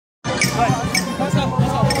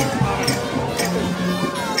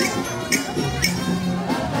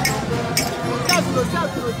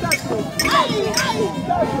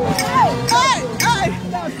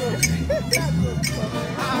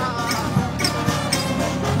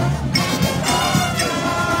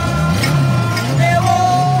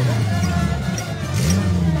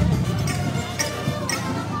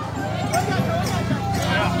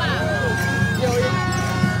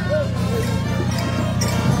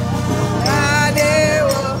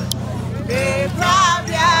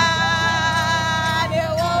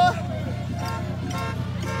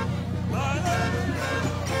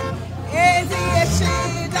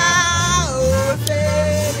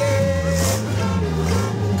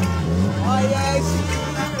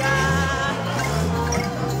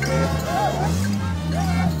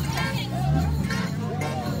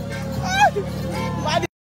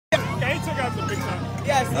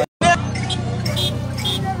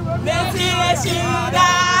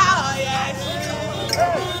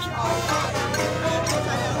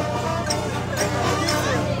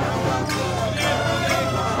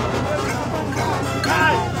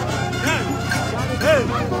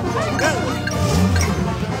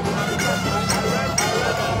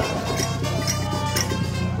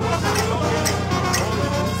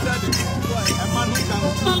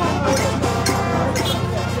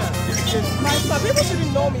People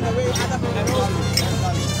shouldn't know me the way other people know me.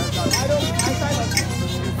 I try not to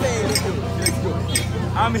say anything.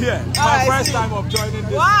 I'm here. My first time of joining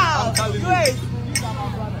this. Wow, great.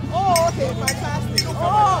 Oh, okay, fantastic.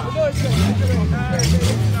 Oh, no, it's great.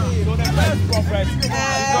 So the first prophet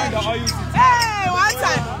joined the oil city. Hey, one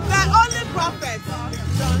time. The only prophet.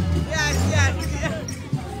 Yes.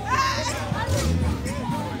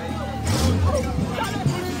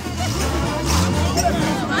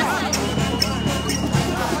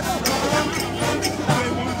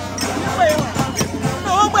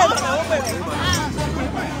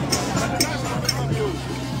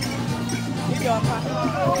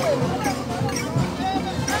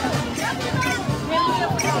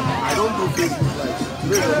 I don't do Facebook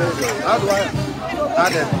Live. How do I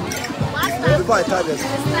add it? Before I type it.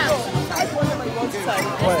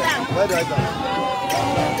 Where do I type?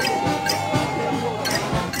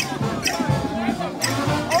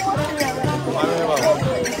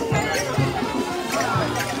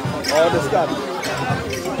 Oh, the scan.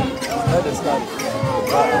 Where the scan?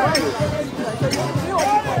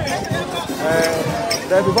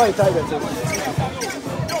 Then before I type it.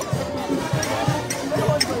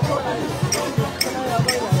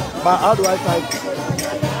 But how do I type?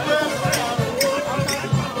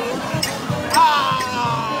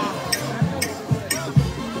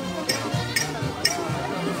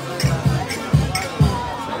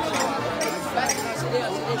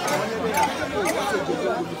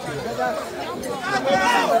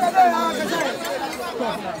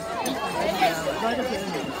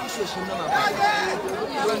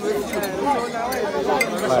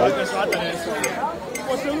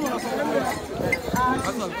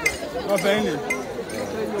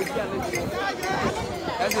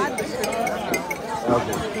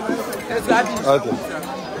 Okay.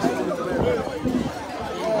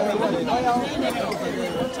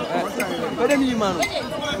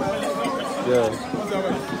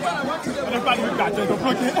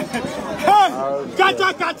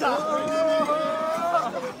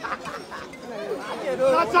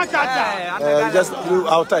 Just do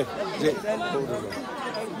our time.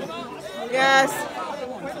 Yes.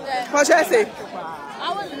 What should I say?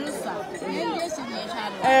 I want to lose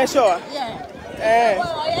sure. Yeah.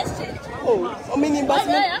 Oh, meaning but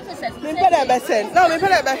me better better. No, me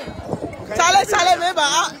better better. Charlie, me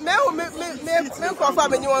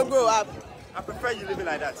confirm when you want to grow up. I prefer you living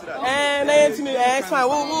like that to that. It's fine.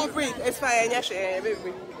 We'll breathe. It's fine. Yes,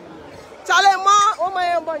 baby. Charlie,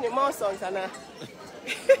 more songs, Anna.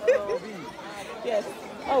 Yes.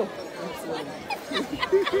 Oh.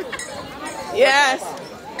 Yes.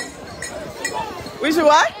 We should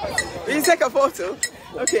what? We should take a photo.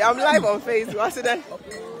 Okay, I'm live on Facebook. What's it then?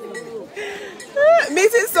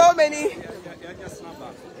 Meeting so many.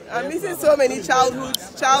 I'm meeting so many childhood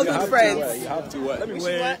friends. You have to work. Let me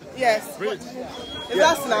wear. Yes. Is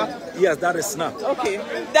that Snap? Yes, that is Snap. Okay.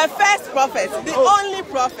 The first prophet, the only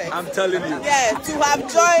prophet. I'm telling you. Yes, to have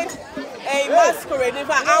joined a masquerade, in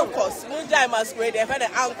fact, Ankos. Mujai masquerade, they've had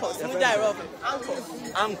an Ankos. Mujai Robin. Ankos.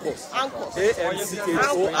 Ankos. Ankos.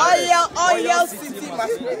 A-M-C-H-O-R-S. Oil City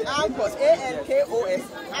Ankos. A-N-K-O-S.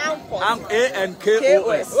 Ankos.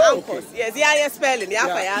 A-N-K-O-S. Ankos. Yes, yeah, spelling. Yeah,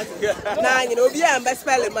 nah, you know, be a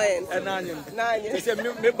spelling, man. Nah,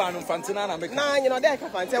 you know, there can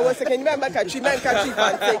fancy. I was saying, remember, fancy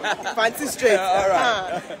straight. All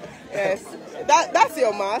right. Yes. That's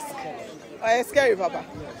your mask. Oh, scary, Papa.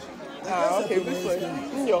 Ah, okay, this way.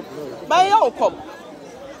 But you don't come.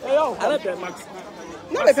 I don't pay max.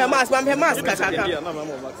 No, pay mask, but pay mask.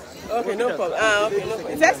 Okay, no problem. Ah, okay, no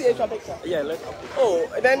problem. Is that your picture? Yeah, let's. Oh,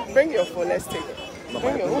 then bring your phone. Let's take it.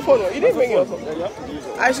 Bring your phone. You didn't bring your phone.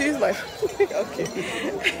 I should use my phone. Okay.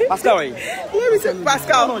 Pascal, let me say,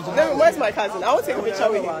 Pascal. Where's my cousin? I want to take a picture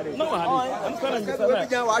with him. No, I'm calling you.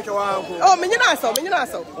 Oh,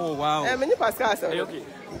 Mininaso. Oh, wow. Mini Pascal. Okay.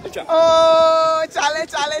 Oh, Charlie.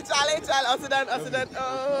 Also done. Oh.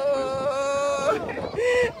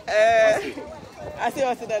 I see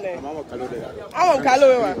what's the name. I'm on Kalo.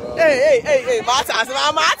 Hey. Matase.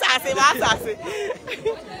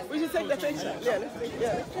 We should take the picture. Yeah, let's take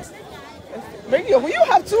it. Bring you. You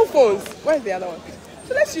have two phones. Where's the other one?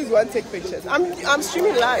 So let's use one. Take pictures. I'm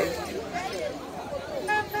streaming live.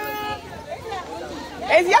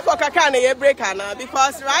 It's Yako Kakane ye break now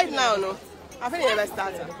because right now no. I think you never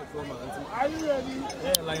started. Are you ready?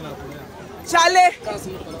 Yeah, line up. Charlie,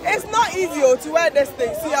 it's not easy to wear this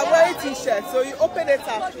thing. See, I'm wearing t-shirt, so you open it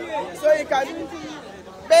up, so you can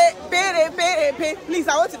pay. Please,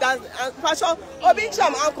 I want to dance. Passion, Obi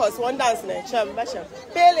Cham Ankos, one dance ne. Cham, Basham.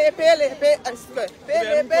 Pay, square.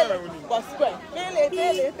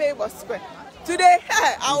 Pay, square. Today,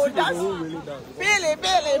 I will dance. Pay,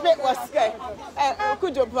 square.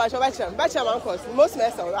 Could you Basham Ankos? Most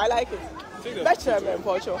mess I like it. Basham and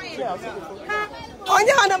Pocho. On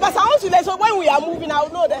your hand, but I want to let so when we are moving, I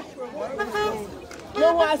will know that.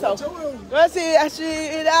 No one else. Let's see,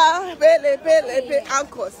 actually, pay,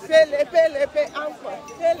 Ankos. Pay, Ankos.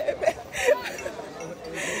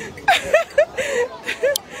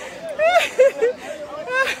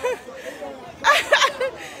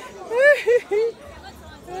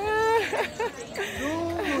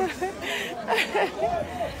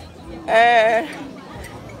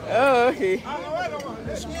 Oh, okay.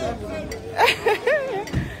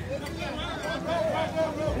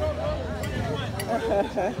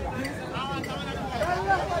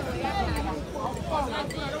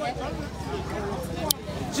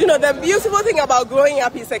 You know, the beautiful thing about growing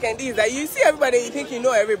up in secondary is that you see everybody, you think you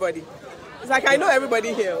know everybody. It's like I know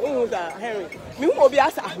everybody here. Henry. You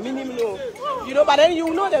know, but then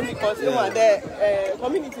you know them because you know the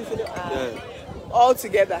communities all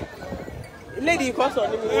together. Lady cost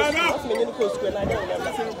on and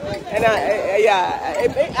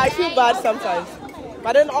I feel bad sometimes.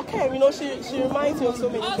 But then okay, you know, she reminds me of so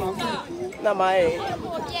many things. Now my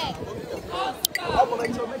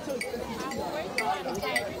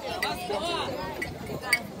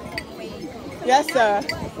yes, sir.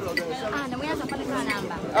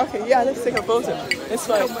 Okay, yeah, let's take a photo. It's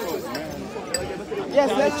fine.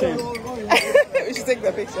 Yes, let's we should take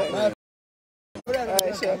the picture.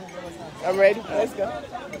 Alright, sure. I'm ready. Let's go.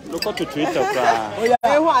 Look at Twitter. Oh, yeah.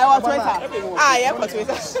 I want Twitter. Ah, yeah, for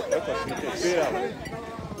Twitter.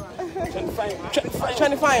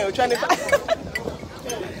 Trying to find you.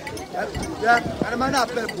 Yeah, I'm not.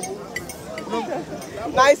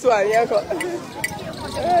 Nice one, yeah.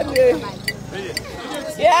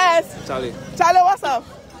 Yes. Charlie, what's up?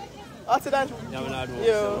 What's it done?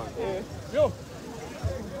 Yo.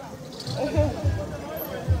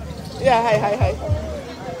 Yeah, hi.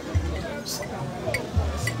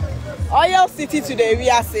 Oil City today, we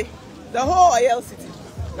are see. The whole Oil City.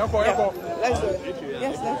 Yeah. Let's do it.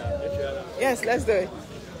 Yes, let's do it.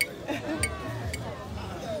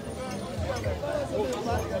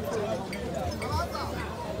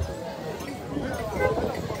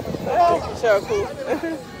 Sure, cool.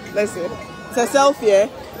 Let's do it. It's a selfie, yeah?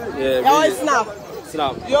 Yeah, snap.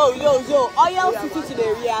 Yo. Oil City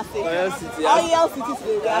today, we are see. Oil City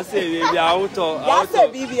today, we are see. Baby. Auto.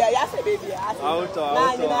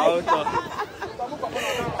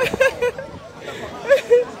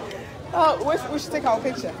 Oh, we should take our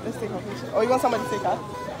picture. Let's take our picture. Oh, you want somebody to take our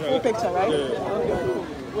full picture, right? Yeah. Okay, cool.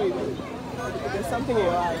 Wait. There's something in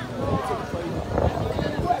your eye. I'll take it for you.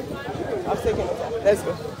 I've taken it. Let's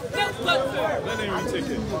go. let them take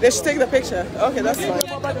it. They should take the picture. Okay, that's fine.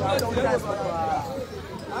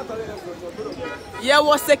 Yeah,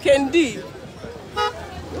 was second D.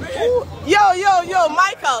 Yo,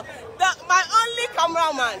 Michael. my only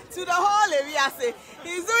cameraman to the whole area. Say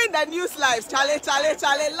he's doing the news live. Charlie,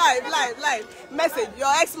 live. Message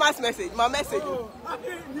your Xmas message. My message.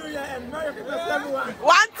 Happy New Year and Merry Christmas, everyone.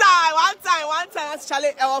 One time.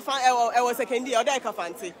 Charlie, I was second year. Or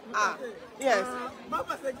fancy. Ah, yes.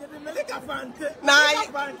 Mama said, "Give me a fancy." Nah.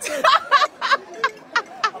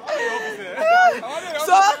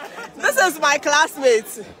 So this is my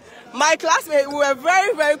classmate. My classmate, we were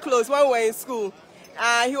very, very close when we were in school.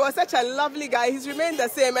 He was such a lovely guy. He's remained the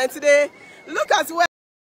same. And today, look at where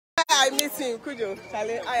I miss him. Could you,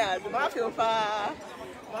 Charlie? I had so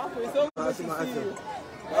good to see you.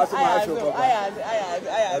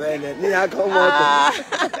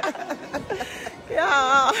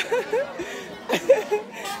 Yeah.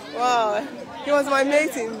 Wow. He was my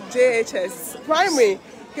mate in JHS. Primary.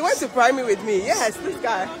 He went to primary with me. Yes, this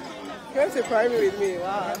guy. He went to primary with me.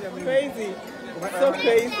 Wow. Crazy. So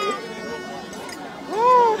crazy.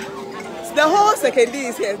 Oh. The whole secondary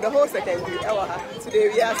is here. The whole secondary. Today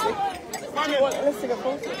we are sick. Let's take a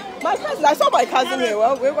photo. My cousin, I saw my cousin here.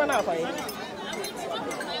 Well, we're going to find him.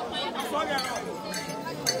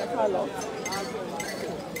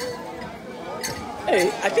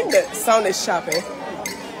 Hey, I think the sound is sharp, eh?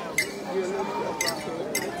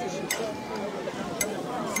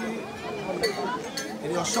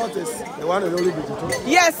 And your short is the one that only be the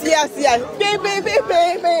Yes. Baby.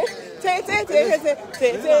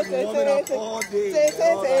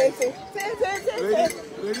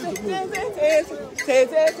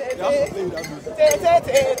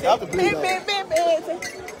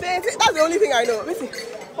 That's the only thing I know. Listen,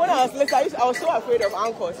 when I was little, I was so afraid of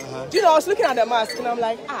anchors. Do you know, I was looking at the mask and I'm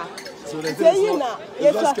like, so it's not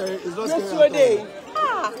scary. It's not scary.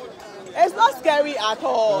 It's not scary at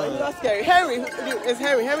all. It's not scary. Henry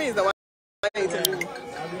is the one.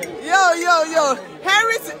 Yo.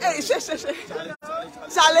 Henry, hey,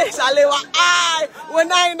 Charlie, we're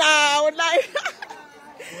nine.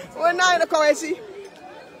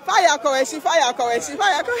 Fire Koreshi.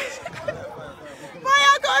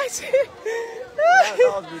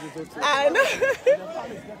 I know.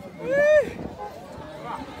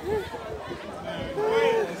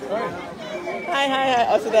 Hi.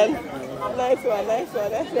 Also then, nice one.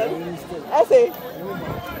 I say,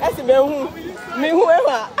 me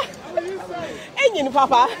whoever. Engine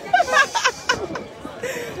Papa.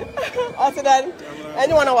 Also then,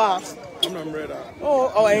 anyone know what? I'm not ready. Oh,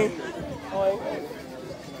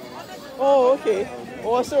 okay.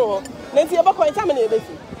 Oh, so. Nancy, about quite time in it.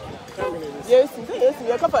 Yes,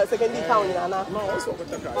 you're a couple of seconds in town. No, also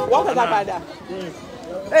walk at that.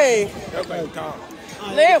 Hey,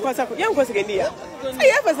 young was a second year. I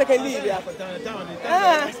have a second year.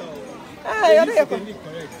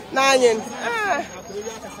 Nine.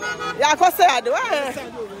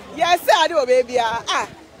 Yes, I do, baby.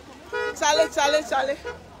 Charlie.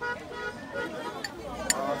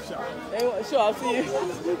 Sure, I'll see you.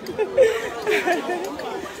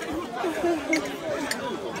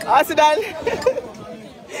 Asidan.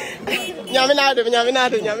 Nyaminado.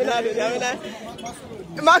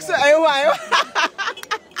 Max, ayo.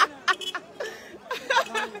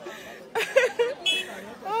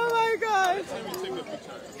 Oh my God.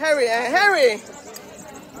 Harry.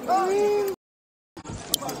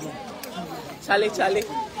 Charlie.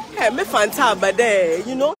 Hey, me fanta, but there,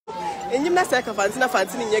 you know. And you must say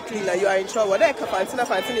fantina in your cleaner, you are in trouble. There, fantina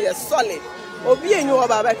is solid. Obi and you are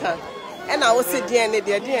Babaka. And I will say, dear.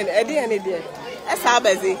 That's how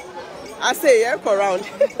busy. I say, you're around.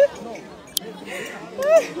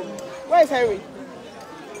 Where's Harry?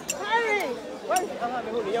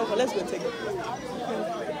 Let's go take it.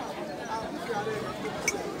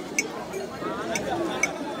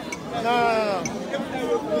 No.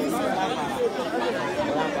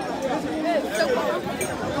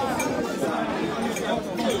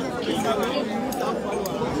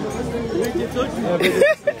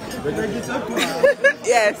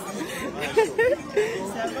 Yes.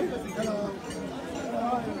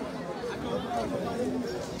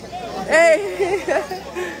 Hey.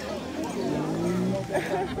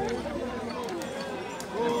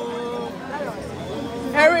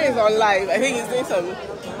 Harry is on live. I think he's doing something.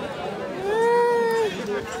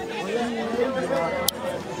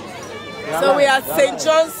 So we are at St.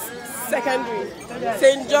 John's Secondary.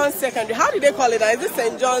 St. John's Secondary. How did they call it now? Is it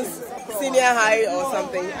St. John's Senior High or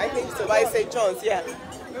something? I think so. By St. John's, yeah.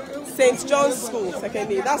 St. John's School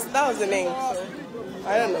Secondary. That was the name.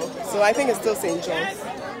 I don't know. So I think it's still St. John's.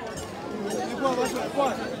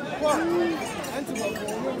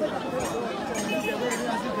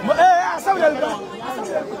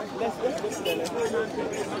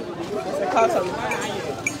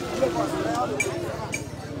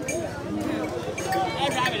 Let's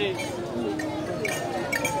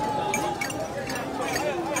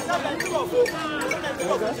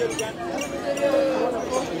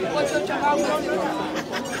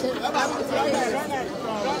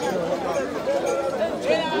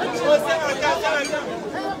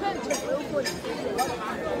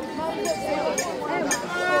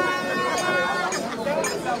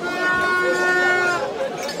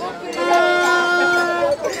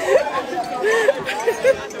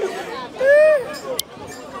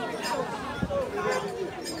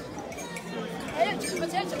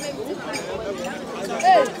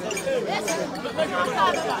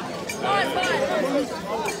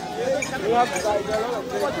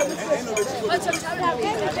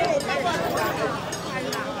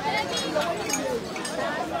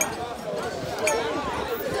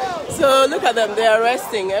So look at them, they are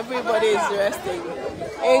resting. Everybody is resting.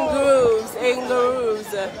 In grooves, in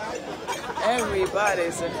grooves.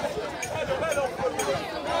 Everybody's.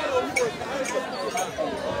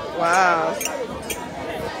 Wow.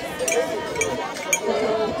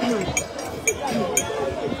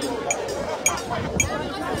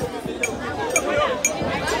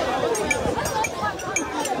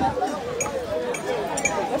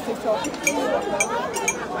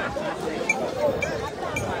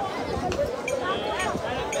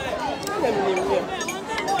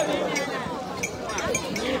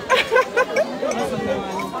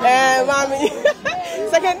 Mommy.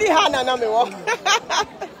 Second Hannah na me wo.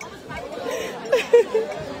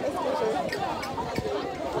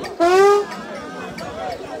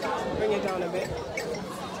 Bring it down a bit.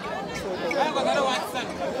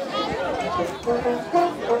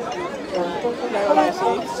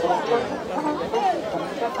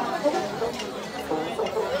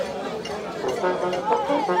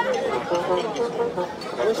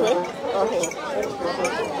 Which way? Okay.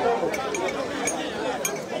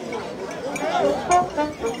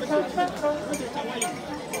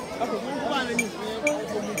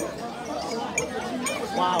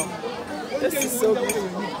 Wow, this is so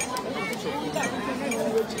beautiful.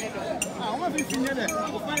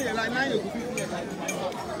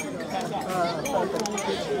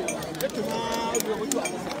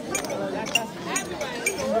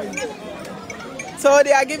 So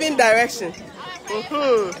they are giving direction.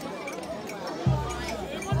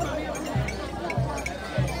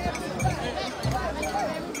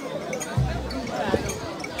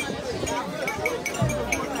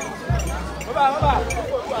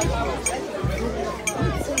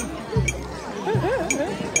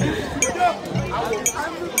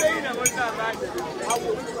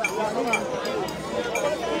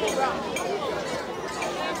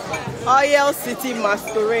 Oil City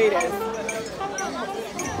masqueraders.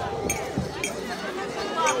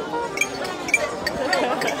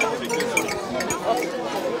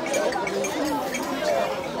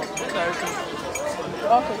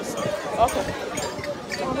 Okay.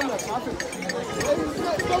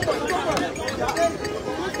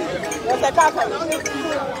 There's a car coming.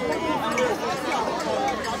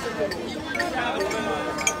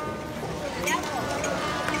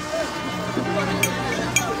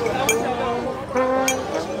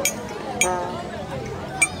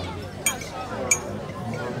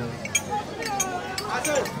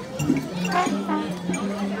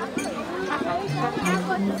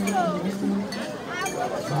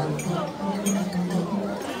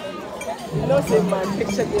 I don't say my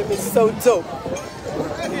picture game is so dope.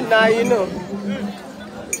 Now you know.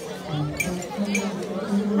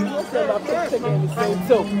 I don't say my picture game is so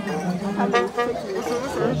dope.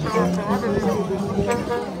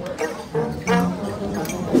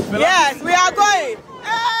 Yes, we are going.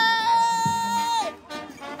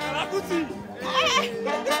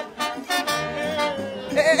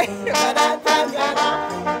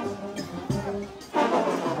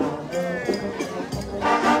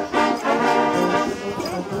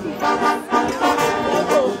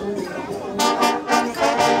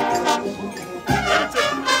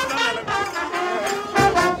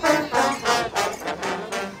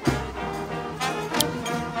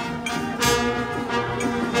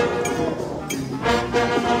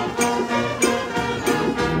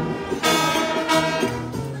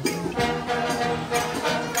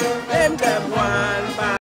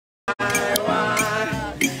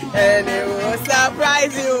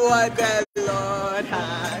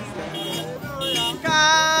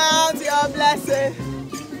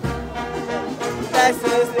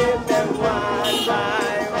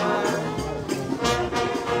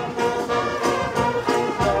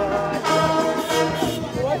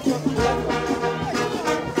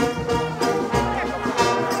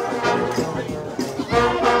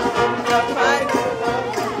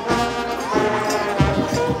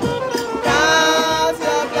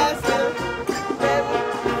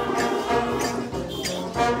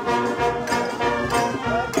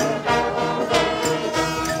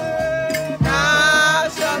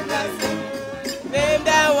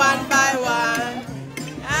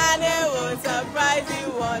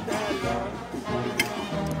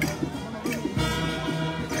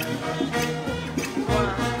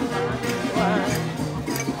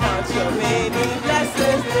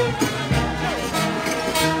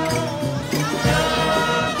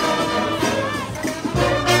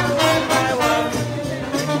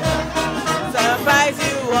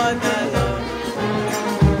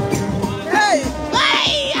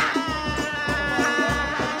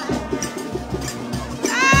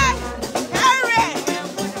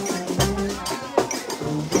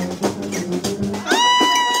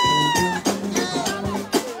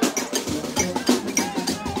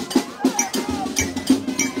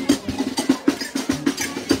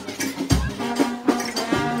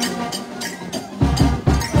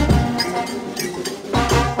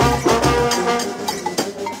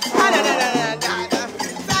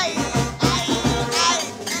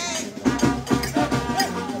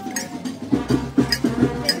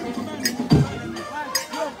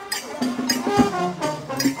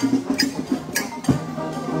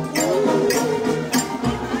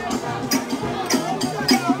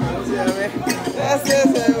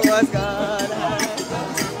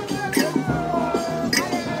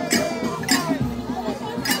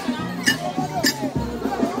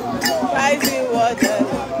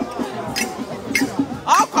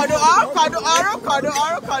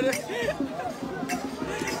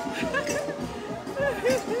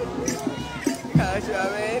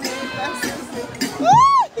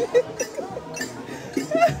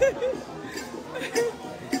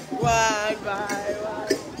 One by one.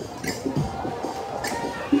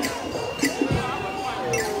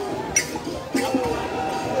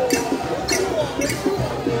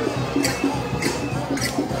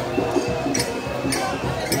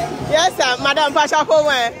 Yes, sir, Madam Pasha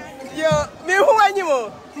Power. You, me who are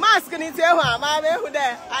you? Mask in your hand, my man who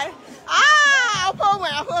there.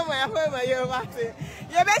 Power, you must say.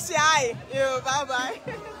 You bet shy. You bye bye.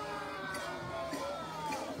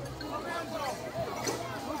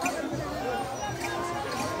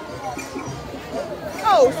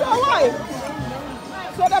 Oh, so why?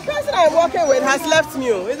 So the person I'm working with has left me.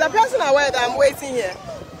 Is the person aware that I'm waiting here?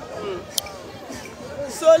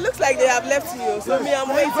 So it looks like they have left me. So me, I'm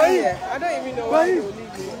waiting here. I don't even know why they will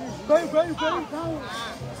leave me.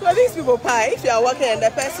 So these people pie, if you are working and the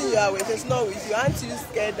person you are with is not with you, aren't you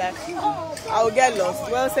scared that I will get lost?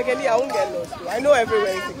 Well, secondly, I won't get lost. I know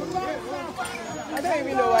everywhere is secondly. I don't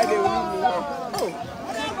even know why they will leave me here. Oh.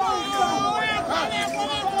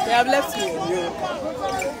 They have left me.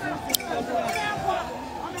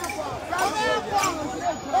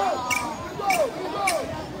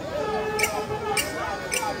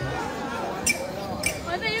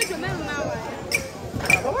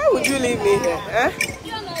 Why would you leave me here? Eh?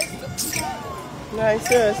 No,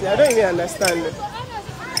 seriously, I don't even understand it.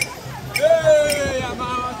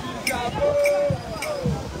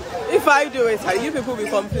 If I do it, you people will be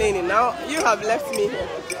complaining. Now you have left me here.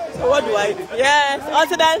 So what do I do? Yes,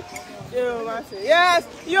 after that. Yo, Martin. Yes,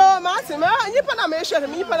 yo, Martin. You put a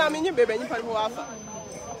mention. You put a mini baby. You put a waffle.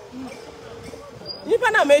 You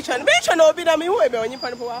put a mention. Mention will be the me who when you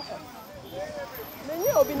put a waffle. Then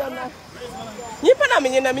you will be the you put a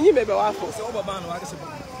mini baby waffle.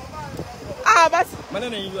 Ah, but I'm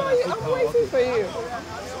waiting for you.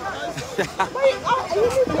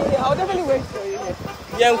 I'll definitely wait for you.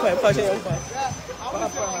 Young boy, Pasha, young boy.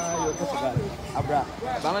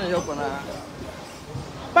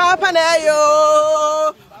 Papa Nayo,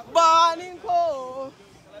 born in cold.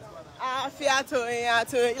 Fiat,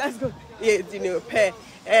 let's go. Yes, you know, pe.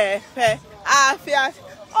 Fiat.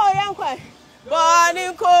 Oh, young boy, born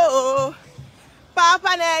in cold.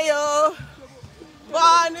 Papa Nayo,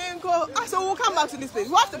 born in cold. So we'll come back to this place.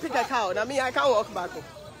 We have to pick a cow. I mean, I can't walk back.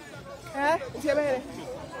 Eh? It's your baby.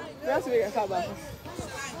 We have to pick a cow back.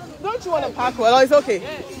 Don't you want to park well? It's okay.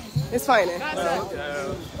 It's fine. Eh?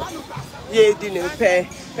 Yeah, you know, pe.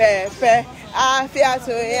 Fiat.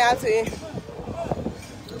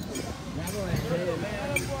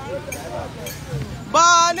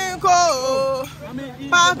 Born in cold.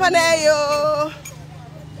 Papa Nayo.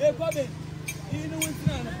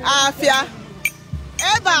 Afia.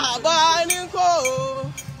 Eba born in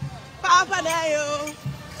cold. Papa Nayo.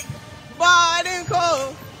 Born in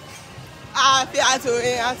cold. Afia to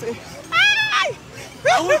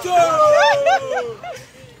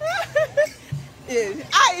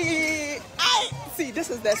I see, this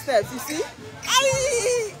is the steps, you see?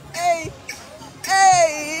 Hey,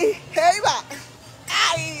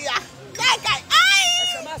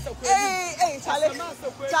 Charlie.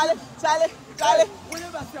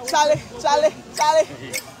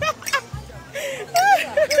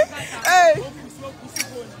 Hey,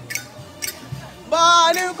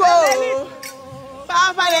 Banuko,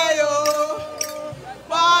 Papa Leo,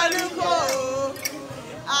 Banuko,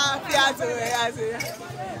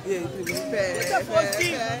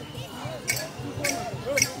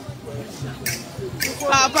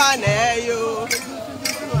 Papa Leo,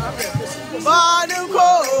 Banuko,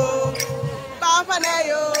 Papa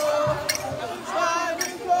Leo,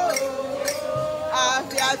 Banuko,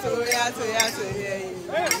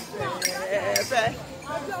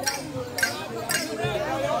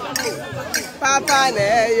 Papa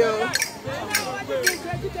Leo.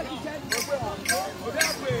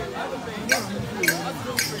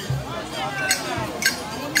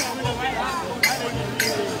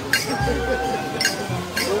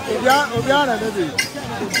 Obiara baby.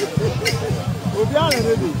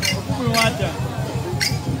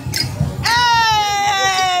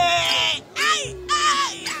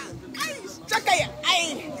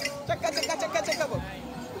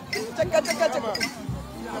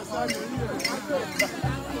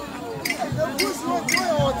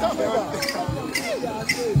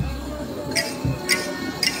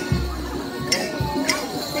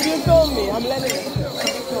 Could you film me? I'm learning it.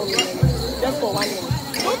 Just for 1 minute.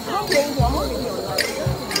 Don't play into I'm only here.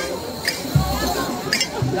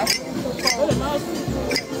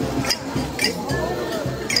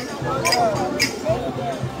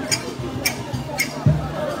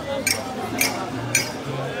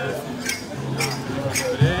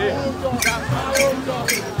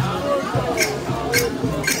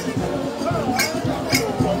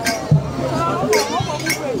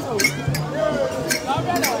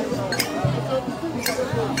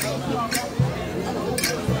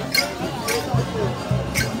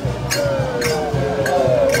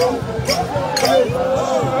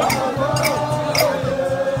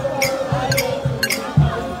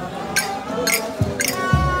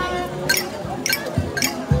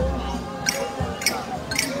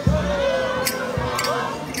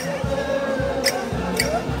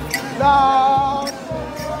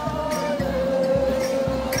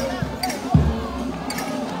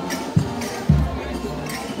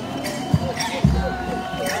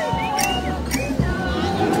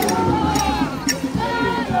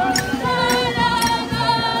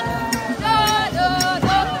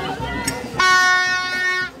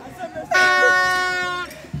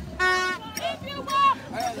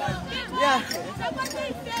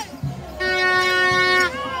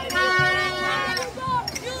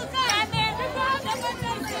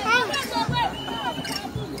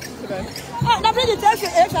 Yes,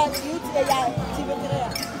 it's a youth TV player.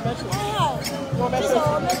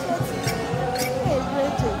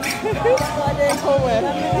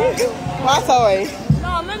 What's away? No,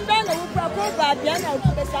 I'm not going to propose that.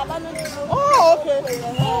 Oh, okay.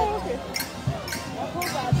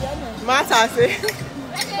 Mata say.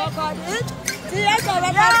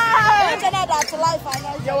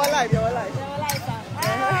 Your life.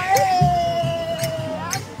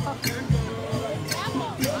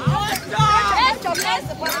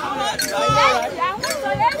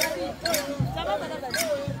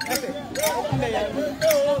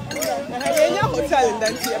 Hotel in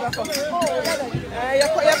that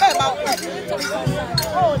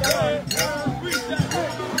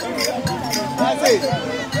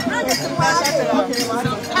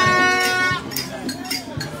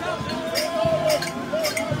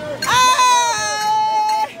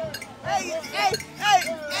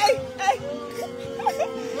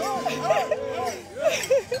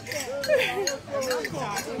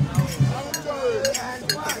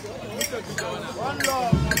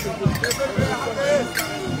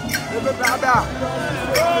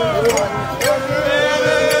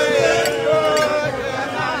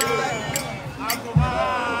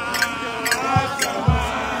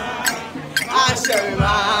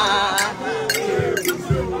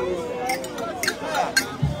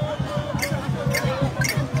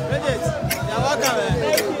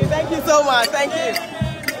Thank you so much. Thank you.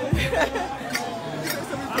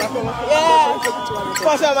 Yeah.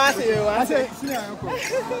 What's your master? I say,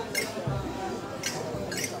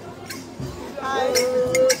 hi.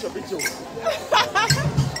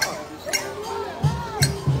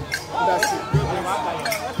 That's it.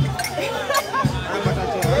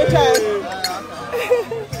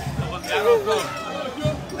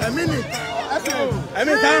 A minute.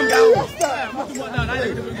 Calm down.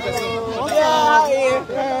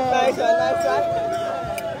 Nice one.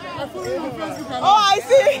 Oh, I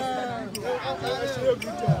see.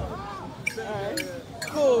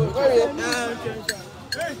 Cool.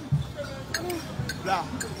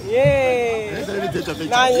 Yay.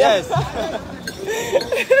 Yes.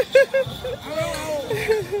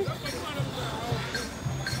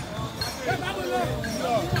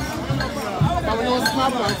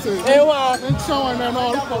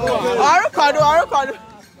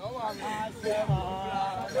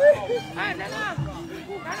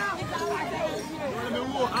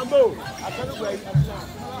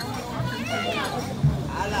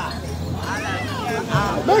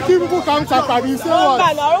 Make people come to Takoradi. Say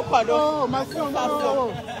what? Oh, my son.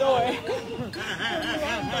 Don't worry.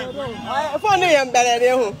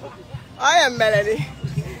 I am Melody.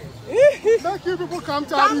 Make you people come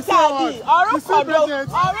to Takoradi. Say what?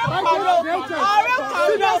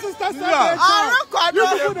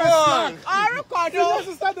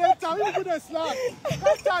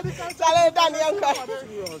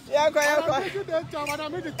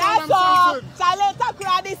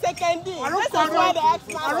 Takoradi second D. This is where the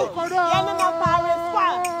X-Man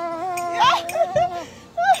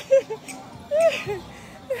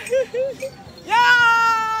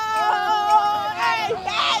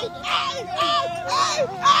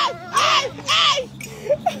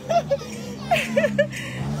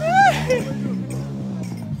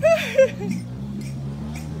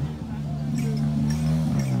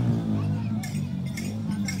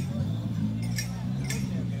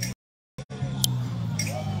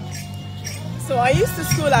So I used to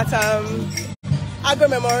school at Agro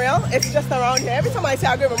Memorial. It's just around here. Every time I say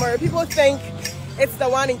Agro Memorial, people think it's the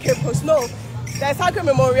one in Cape Coast. No, there's Agro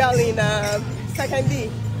Memorial in Second D,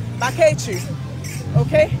 Bakechu.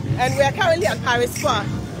 Okay, and we are currently at Paris Square.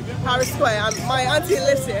 And my auntie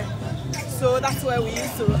lives here, so that's where we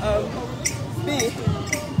used to be.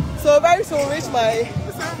 So very soon we'll reach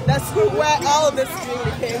the school where all this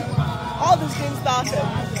dream started.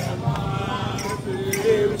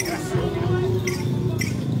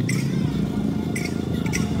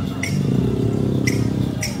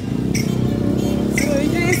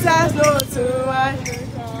 Jesus no to my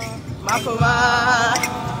Makoma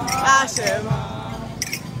Hashem.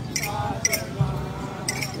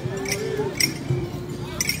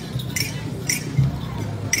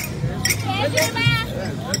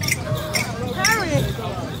 Harry.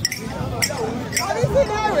 What is it,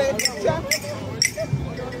 Harry?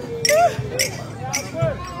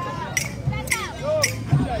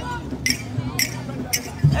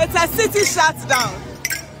 It's a city shutdown.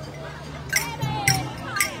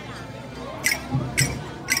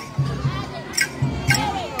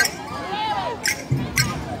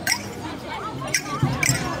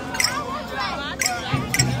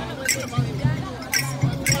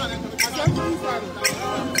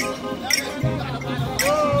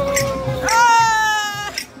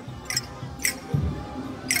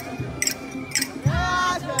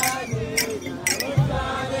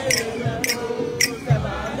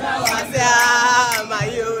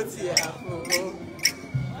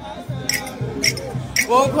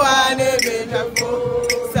 Wokwane Bejafo,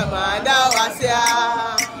 Samanda Wasia.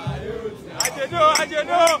 I don't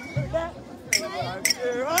know.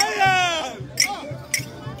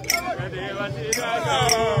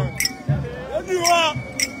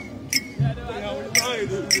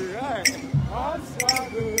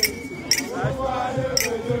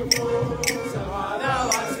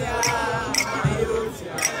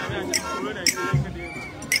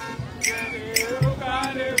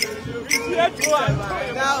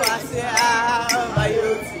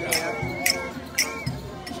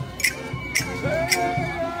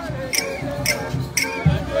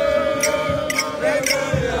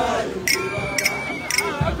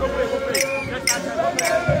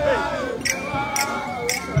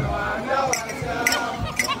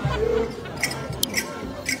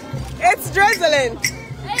 It's drizzling.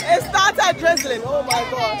 It started drizzling. Oh my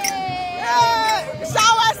God.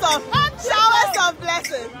 Showers of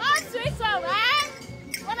blessings. Not sweet song, right?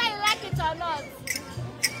 Whether you like it or not.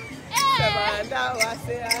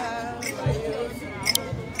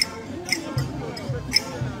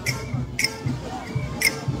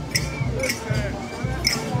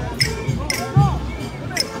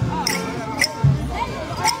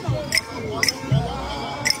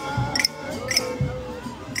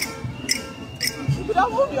 You could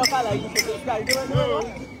have moved your car like this for this guy.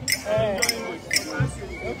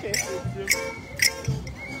 Okay.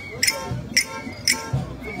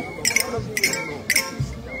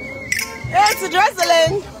 It's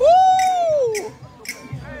drizzling. Woo!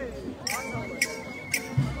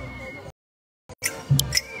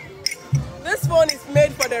 This phone is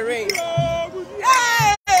made for the rain.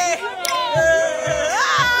 Hey!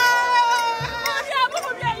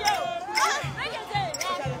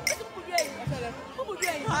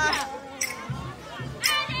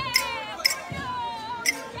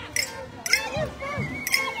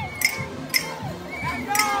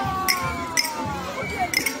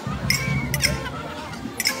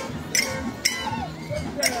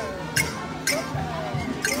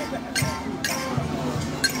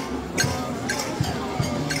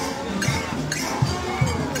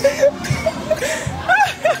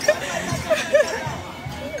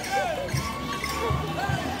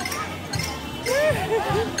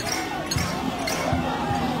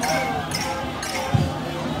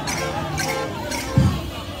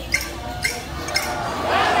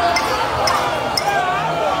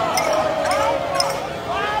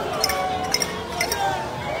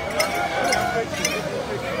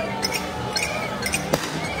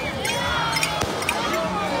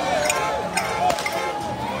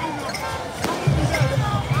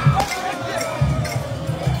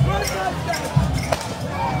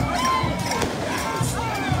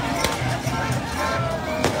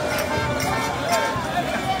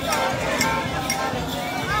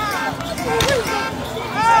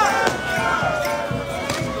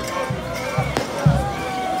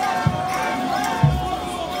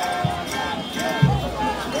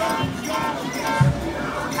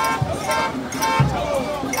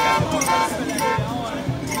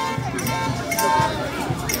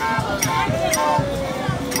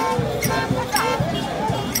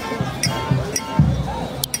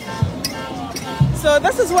 So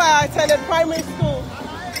this is where I attended primary school.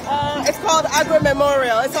 It's called Agri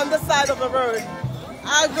Memorial. It's on this side of the road.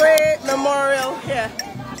 Agri Memorial here.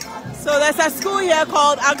 So there's a school here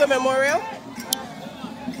called Agri Memorial.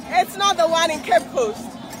 It's not the one in Cape Coast.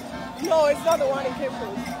 No, it's not the one in Cape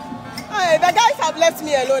Coast. Hey, the guys have left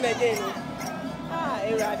me alone again.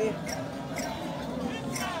 Eradi.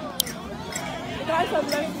 The guys have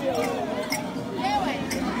left me alone.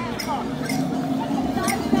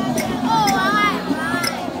 Oh, hi.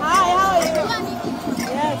 Hi, how are you?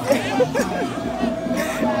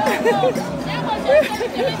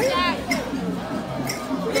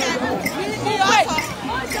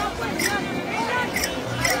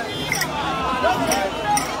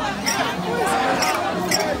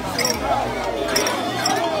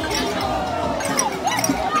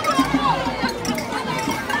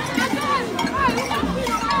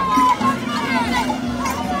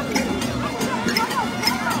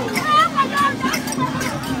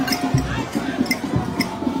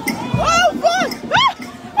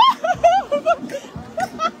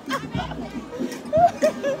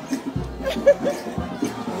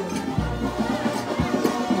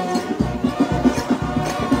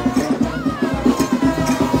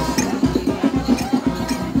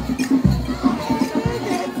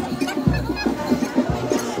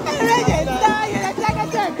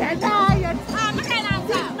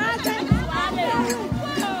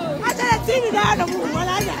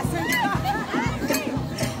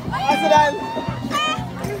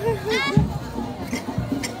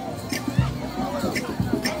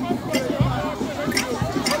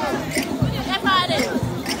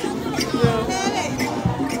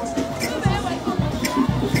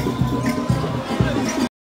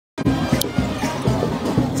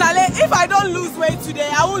 If I don't lose weight today,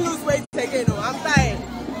 I won't lose weight again. No, I'm tired.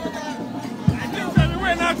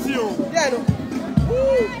 We're not you. Yeah, no.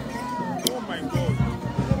 Oh my God.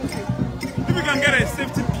 If we can get a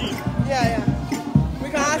safety pin. Yeah. We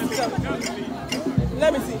can ask them.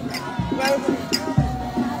 Let me see. Madam.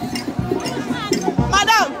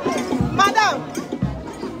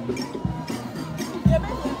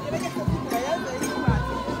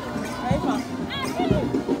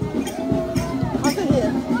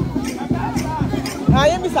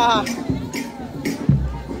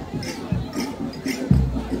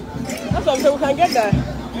 That's what I'm saying. We can get there.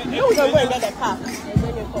 Maybe we can go and get the car and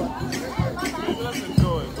bring it forward. Let's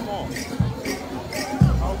enjoy. Come on.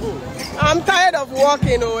 I'll go. I'm tired of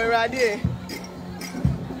walking over here.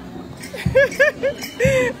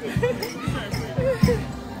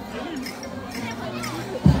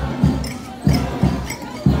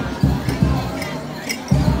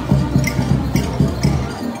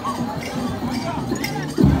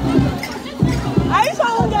 I wish I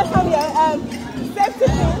won't get some safety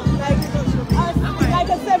pin, like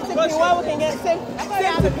a safety pin where we can get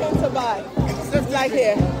safety pin to buy. Like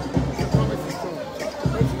here.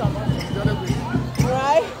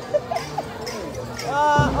 Right?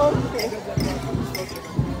 Okay.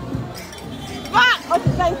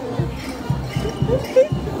 Okay, thank you.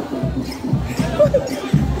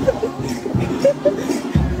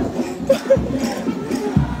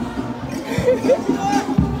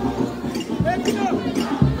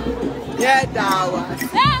 Yeah, that was.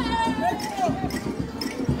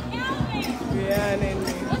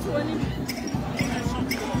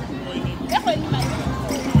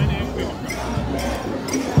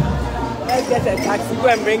 Let's get a taxi, go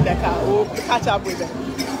and bring the car. We'll catch up with them.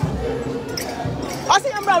 I see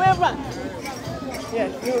him, brother.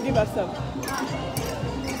 Yes, he will give us some.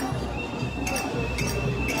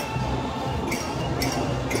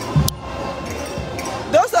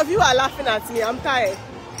 Those of you who are laughing at me, I'm tired.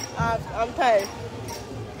 I'm tired.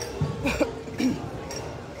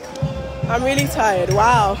 I'm really tired.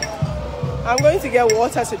 Wow. I'm going to get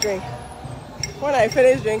water to drink. When I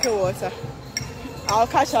finish drinking water, I'll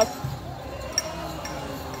catch up.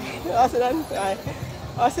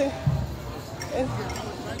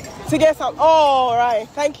 To get some. Oh, right.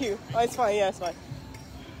 Thank you. Oh, it's fine. Yeah, it's fine.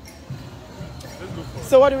 Let's go forward.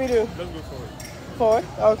 So what do we do? Let's go forward. Forward?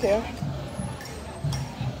 Okay.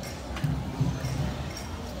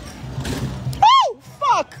 Oh,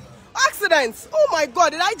 fuck! Accidents! Oh my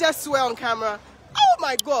God, did I just swear on camera? Oh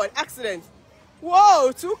my God, accident.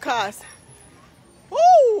 Whoa, 2 cars.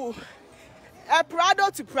 Woo! A Prado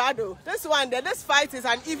to Prado. This one there, this fight is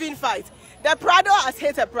an even fight. The Prado has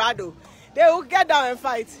hit a Prado. They will get down and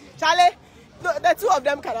fight. Charlie, the 2 of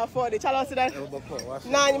them can afford it. Charlie, that.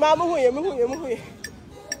 Nah,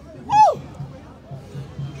 woo!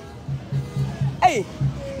 Hey,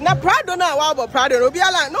 na Prado now. What about Prado?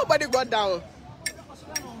 Nobody got down.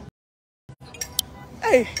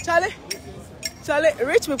 Hey, Charlie,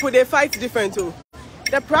 rich people, they fight different too.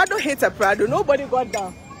 The Prado hits a Prado. Nobody got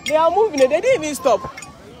down. They are moving. They didn't even stop.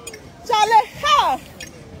 Charlie, ha!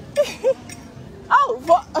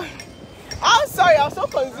 I'm sorry. I was so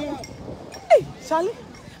consumed. Hey, Charlie,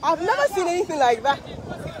 I've never seen anything like that.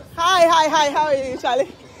 Hi. How are you,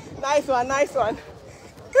 Charlie? Nice one.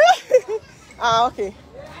 Okay.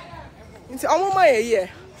 It's almost a year.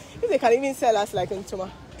 If they can even sell us like in Tuma.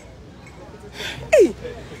 Hey,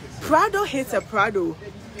 Prado hits a Prado.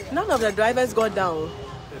 None of the drivers got down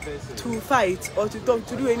to fight or to talk,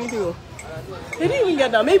 to do anything. They didn't even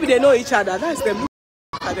get down. Maybe they know each other. That's them. Look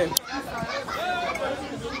at them.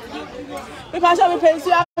 If I shall be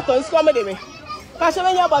pensive, I can come with me. Passion,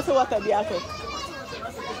 when you're about to water the apple.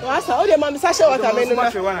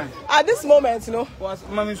 At this moment, you know,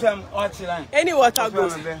 any water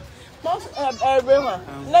goes. Most everyone.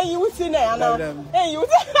 Then you would see now. Hey, you.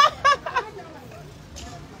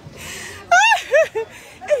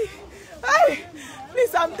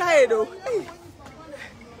 Please, I'm tired though.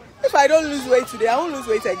 If I don't lose weight today, I won't lose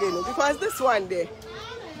weight again. Because this one day,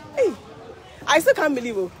 I still can't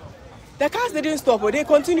believe it. The cars they didn't stop, but they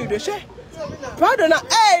continued to share. Proud of now.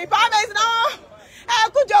 Hey, Papa is now. Hey,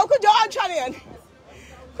 good job, Charlie.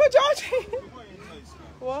 Good job.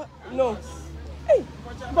 What? No. Hey,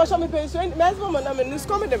 but show me patient. Man's woman, I mean, this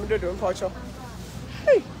coming them to do Portugal.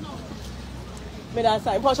 Hey, me that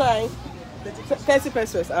time, Portugal. 30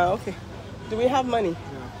 pesos. Okay. Do we have money?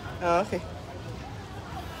 Yeah. Okay.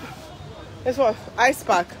 This one, ice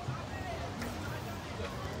pack.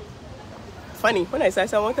 Funny, when I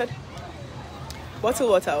said I wanted bottled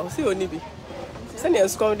water, I'll see only be. Send your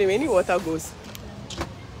score, any water goes.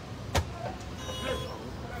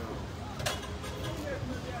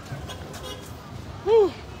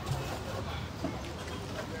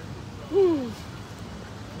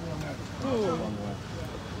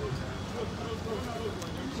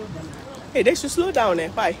 Hey, they should slow down,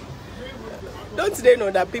 Why? Don't they know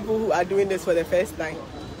that people who are doing this for the first time?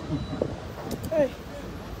 Hey.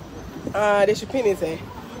 They should pin it,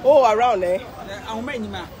 Oh, around, I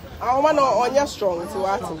want to on your strong to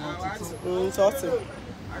what?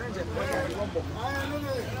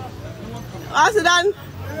 How's done?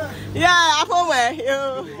 Yeah, up where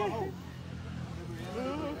you.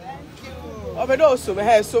 But also, we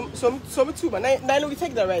have some too, but now we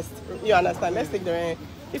take the rest. You understand? Let's take the rest.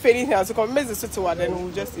 If anything else comes, then we'll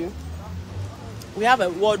just see. We have a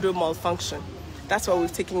wardrobe malfunction. That's why we're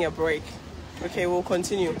taking a break. Okay, we'll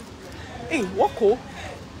continue. Hey, Wako.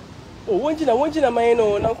 Oh, one Gina, my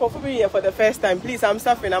no, now come for here for the first time. Please, I'm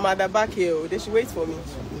suffering. I'm at the back here. They should wait for me.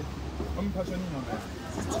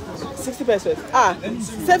 60 pesos.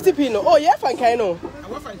 70 pino. Oh, yeah, fine, I know.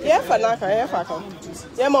 Yeah, fine, yeah, fine.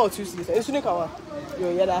 Yeah, more 2 cities. And soon you come.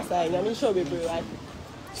 Yeah, that's fine. I'm sure we'll be right.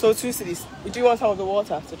 So 2 cities. Do you want some of the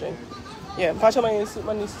water to drink? Yeah, Pasha, my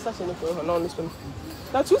money is such a little non this one.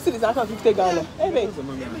 Now 2 cities after 50 Ghana. Hey, babe.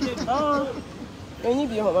 You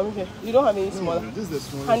don't have any smaller. This is the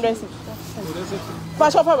smallest. 100 cities.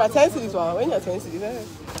 Pasha, for about 10 cities. When you're 10 cities,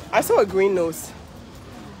 I saw a green nose.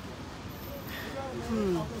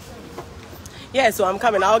 Yeah, so I'm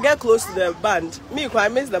coming. I'll get close to the band. I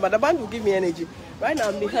miss them, but the band will give me energy. Right now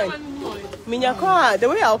I'm behind. The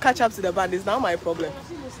way I'll catch up to the band is now my problem.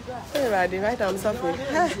 Hey, right now I'm suffering.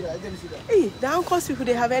 Hey, the uncles people,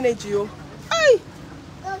 they have energy. Hey!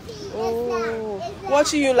 Oh,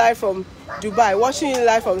 watching you live from Dubai, watching you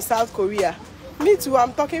live from South Korea. Me too,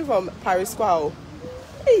 I'm talking from Paris Square.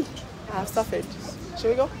 Hey, I've suffered.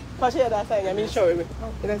 Shall we go? Sure.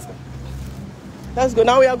 Let's go. Let's go.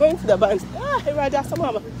 Now we are going to the band. Hey, Raja,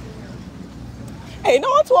 somehow. Hey, no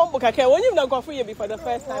one to one book. Okay, when you not go for you before the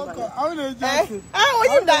first time. When you done?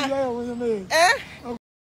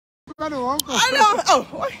 I know.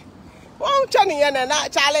 Oh, oh, Charlie, and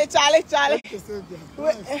Charlie.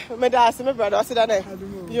 My brother, I said,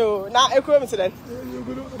 you now a coincidence.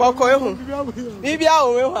 Boko, Bibi,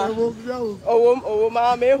 oh,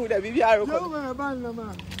 mamma, who the Bibi.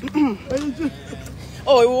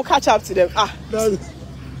 Oh, we will catch up to them.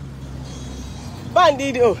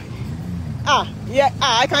 Bandido. Yeah.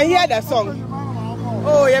 I can hear that song.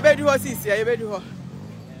 Oh, you better do what is here. You better do what.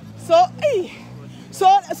 So, hey. So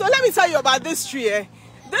let me tell you about this tree.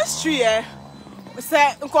 This tree,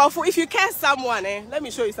 say, if you catch someone, let me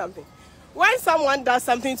show you something. When someone does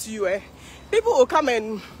something to you, people will come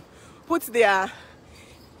and put their,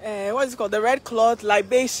 what is it called, the red cloth,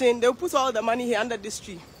 libation. They'll put all the money here under this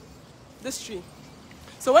tree. This tree.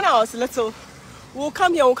 So when I was little, we'll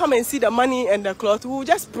come here, we'll come and see the money and the cloth. We'll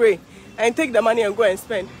just pray and take the money and go and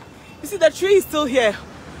spend. You see, the tree is still here.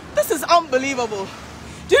 This is unbelievable.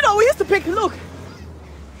 Do you know, we used to pick, look.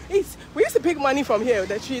 We used to pick money from here,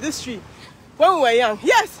 the tree, this tree, when we were young.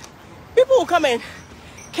 Yes, people will come and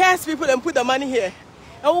curse people and put the money here.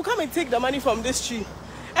 And we'll come and take the money from this tree.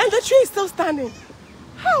 And the tree is still standing.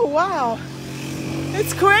 Oh, wow.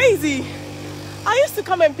 It's crazy. I used to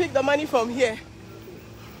come and pick the money from here.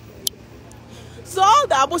 So all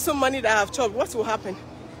the abosom money that I have chopped, what will happen?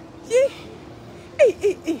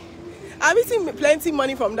 I've been seeing plenty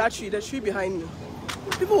money from that tree, the tree behind me.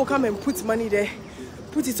 People will come and put money there,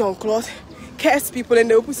 put it on cloth, curse people, and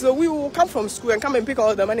they will put. So we will come from school and come and pick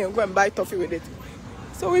all the money and go and buy toffee with it.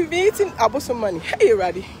 So we've been eating abosom money. Hey,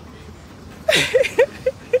 Raddy.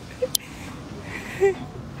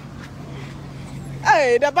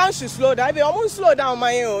 Hey, the band should slow down. They almost slow down,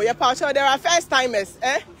 my own. Your pastor, there are first timers,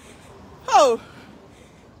 Oh.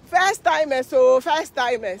 First timers, so first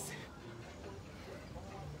timers.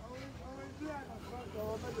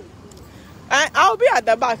 I'll be at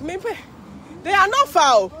the back. Maybe they are not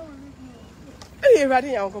foul. Hey, ready,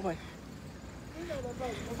 young woman.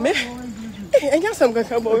 And yes, I'm going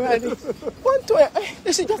to go ready. 1, 2,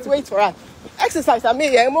 they should just wait for us. Exercise, I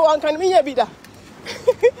mean, and more can be there.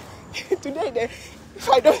 Today, if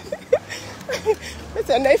I don't,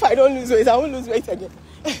 listen, if I don't lose weight, I won't lose weight again.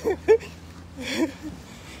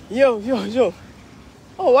 Yo.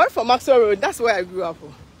 Oh, we're from Maxwell Road. That's where I grew up.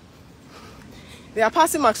 They are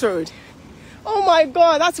passing Maxwell Road. Oh my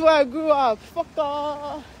God, that's where I grew up. Fuck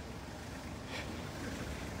off.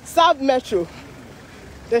 Sub Metro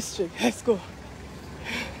District. Let's go.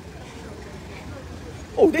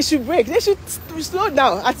 Oh, they should brake. They should slow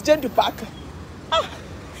down at Gentle Park.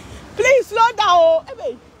 Please slow down.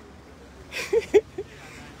 Hey,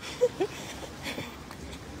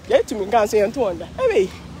 get to me, can't say I'm 200.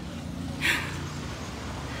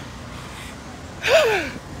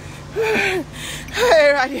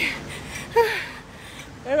 Hey, Raddy.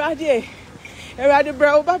 Raddy,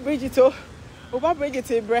 bro, over Bridget,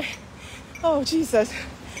 bro. Oh, Jesus.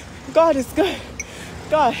 God is good.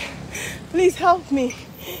 God, please help me.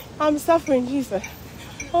 I'm suffering, Jesus.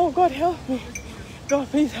 Oh, God, help me. God,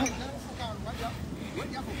 please help me.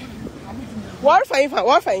 What fine?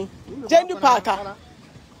 Jendu Parker.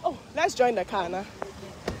 Oh, let's join the car now.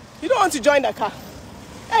 You don't want to join the car?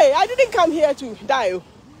 Hey, I didn't come here to die.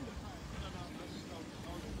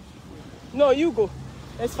 No, you go.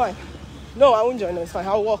 It's fine. No, I won't join. It's fine.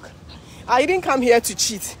 I'll walk. I didn't come here to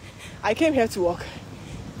cheat. I came here to walk.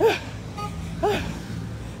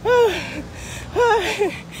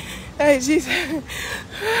 Hey, Jesus.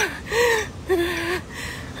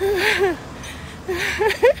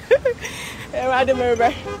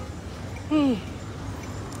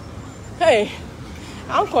 Hey,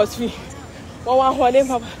 I'm free.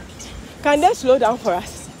 Can they slow down for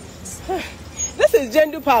us? This is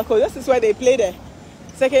Jendu Park. This is where they play the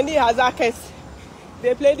secondary hazard.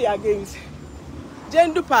 They play their games.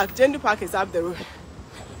 Jendu Park is up the road.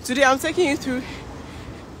 Today I'm taking you through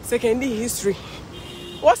secondary history.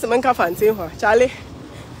 What's the manka fancy? Charlie,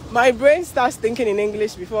 my brain starts thinking in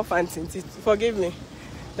English before fancy. Forgive me.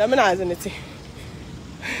 The man has anything.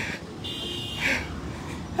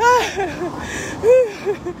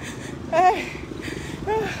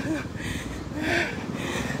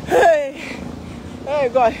 Hey,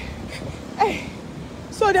 God. Hey.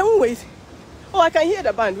 So they won't wait. Oh, I can hear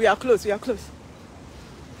the band. We are close.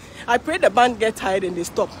 I pray the band get tired and they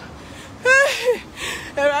stop.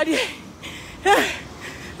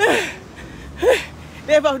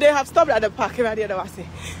 They have stopped at the park.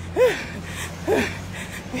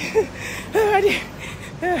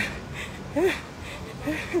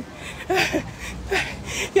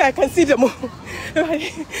 Yeah, I can see them.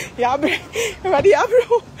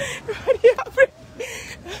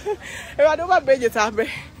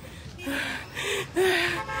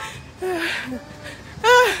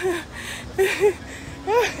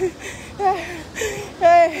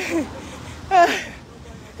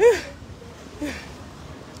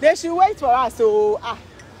 They should wait for us. So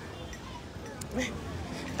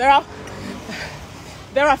there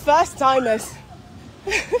are first timers.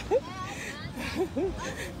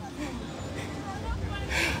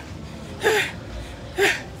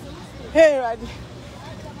 Hey, Raddy.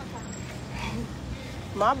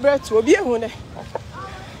 My breath will be a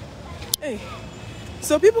Hey.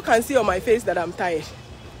 So people can see on my face that I'm tired.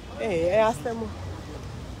 Hey, I asked them.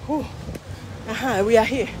 We are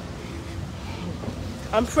here.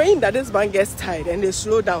 I'm praying that this man gets tired and they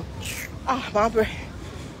slow down. My breath.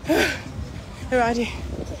 Hey, Raddy.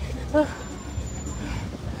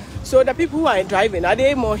 So the people who are driving, are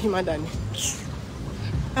they more human than me?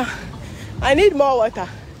 I need more water.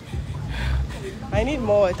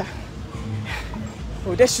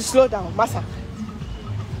 Oh, they should slow down, massa.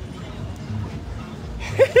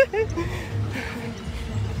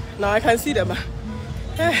 Now I can see them.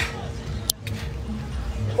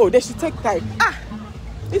 Oh, they should take time.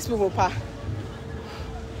 These people pass.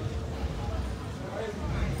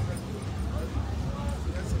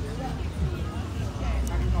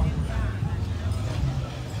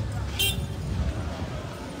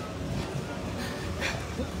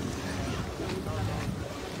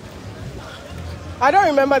 I don't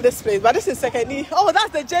remember this place, but this is secondly. Oh,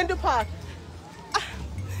 that's the Jendu Park.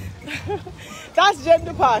 That's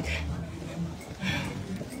Jendu Park.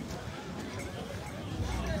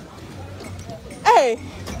 Hey,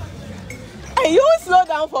 you will slow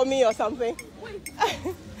down for me or something?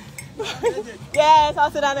 Yes,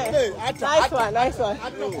 I'll sit down there. Hey, nice one.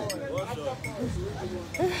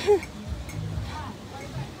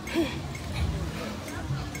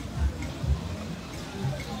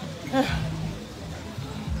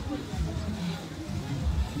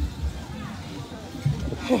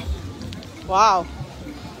 Wow.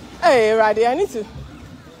 Hey, Raddy, I need to.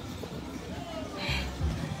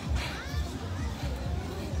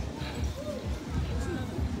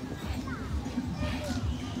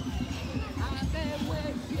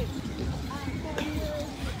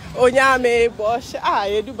 Onyame bosh.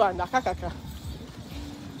 You do banda kakaka.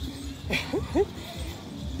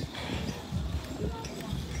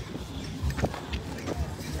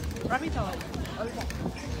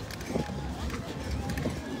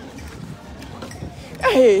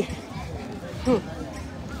 Hey.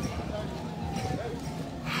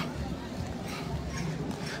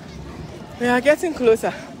 We are getting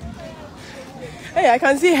closer. Hey, I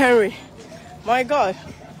can see Henry. My God.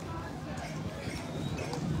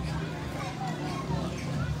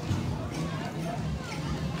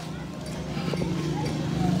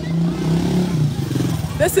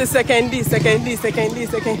 This is second.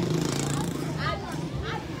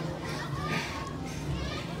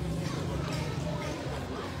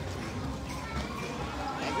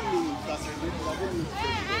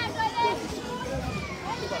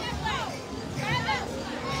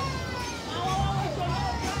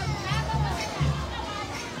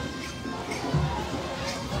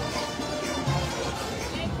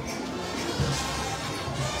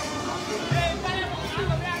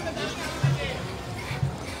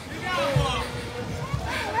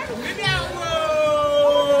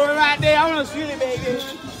 Right there, I want to feel it, baby.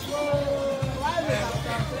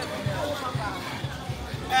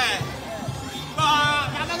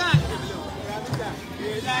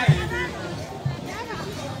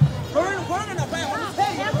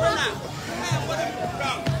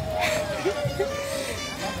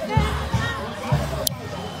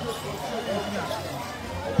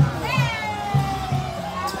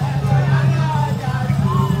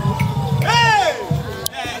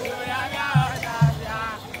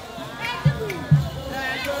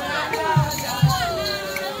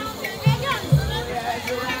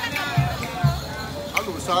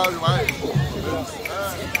 Sorry, right?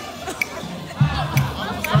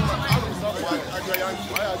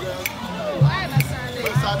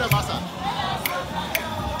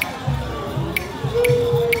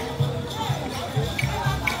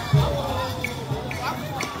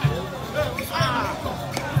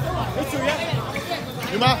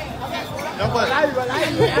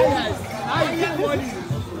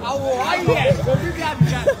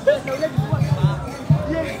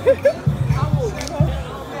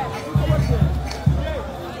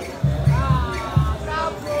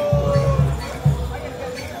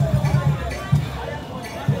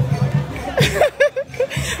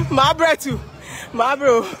 My bro too. My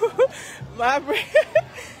bro. My bro.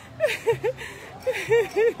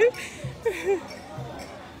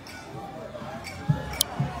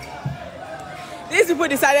 These people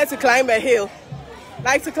decided to climb a hill.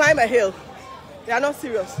 Like to climb a hill. They are not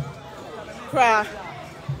serious. Cry.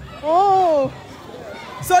 Oh.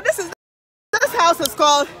 So this house is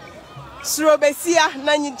called Surobesia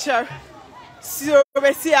Nanyincher.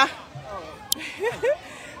 Surobesia.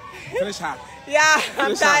 Finish her. Yeah,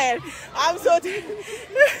 I'm tired. I'm so tired.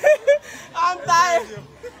 I'm tired.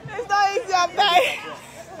 It's not easy, I'm tired.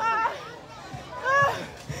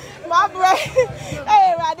 My breath.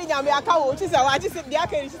 Hey, Raddy, I can't watch this. I just sit there.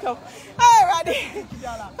 Hey, Raddy.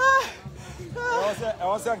 I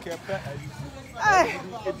was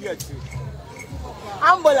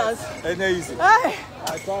Ambulance. and easy. Hey.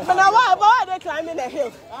 But now why are they climbing the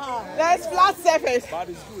hill? There's flat surface. But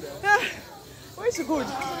it's good. Which is good.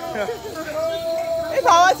 If I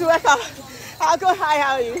want to work out, I'll go high.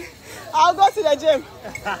 How are you? I'll go to the gym.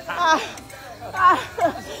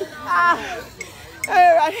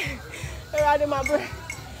 Hey, Raddy, my breath.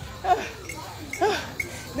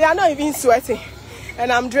 They are not even sweating,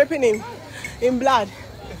 and I'm dripping in blood.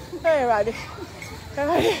 Hey, Raddy.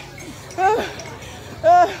 Hey,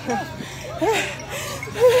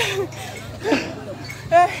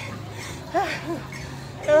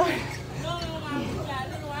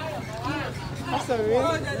 that's a real.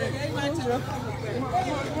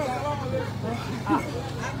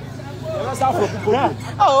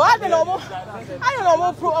 Oh, I don't know.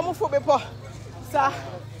 I'm for people. Sir.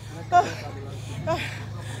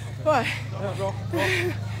 What?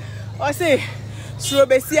 I say,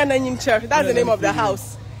 Surobesia Nanyincher. That's the name of the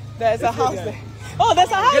house. There's a house there. Oh,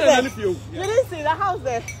 there's a house there. You didn't see the house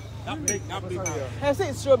there. That big I say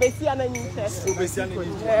it's Surobesia Nanyincher. Surobesia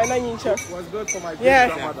Nanyincher. Yeah, Nanyincher. It was built for my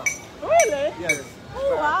grandmother. Really? Yes.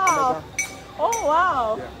 Oh wow. Oh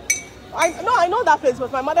wow. Yeah. I know that place,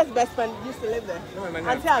 but my mother's best friend used to live there.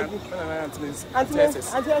 Auntie Aggie.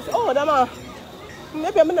 Auntie. Oh, that man.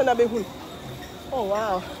 Maybe I'm in a oh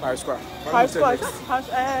wow. Paris Square. Paris Square.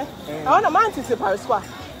 I want a man to say Paris Square.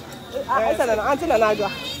 I said an auntie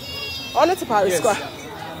Nanagua. On it to Paris Square.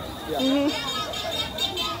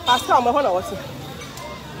 Pascal, I'm going to watch it.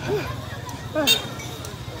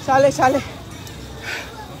 Charlie.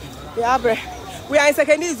 Yeah, bre. We are in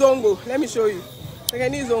Secondary Zongo. Let me show you.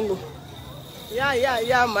 Secondary Zongo.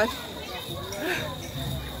 Yeah, man.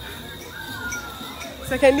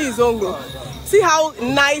 Secondary Zongo. See how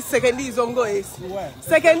nice Secondary Zongo is.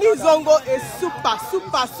 Secondary Zongo is super.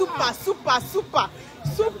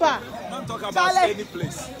 Don't talk about any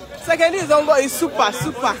place. Secondary Zongo is super.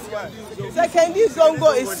 Secondary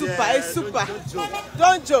Zongo is super. It's super.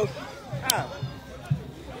 Don't joke.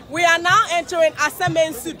 We are now entering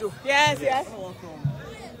Asemen Sudu. Yes.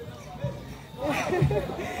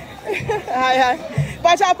 Hi.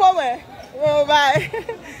 Bachapome. Oh, bye.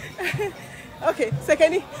 Okay,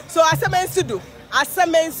 secondly. So Asemen Sudu.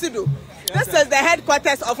 This is the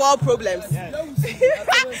headquarters of all problems.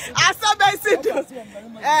 Asabensidu.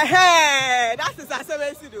 That is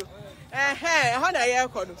Asabensidu.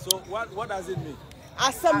 So what does it mean?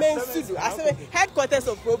 Asabensidu. Headquarters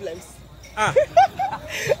of problems.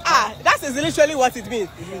 That is literally what it means.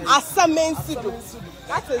 Asabensidu.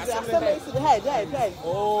 That is Asabensidu. Head.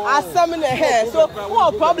 Oh. Asabensidu. So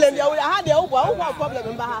what problem? I had the what problem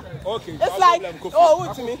in Baha. Okay. It's like,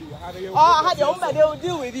 oh, to me. Oh, I had the own, but they will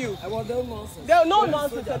deal with you. They no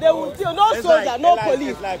nonsense. They will deal. No soldier, no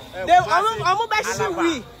police. They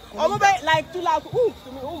I'm like to like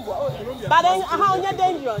but then how you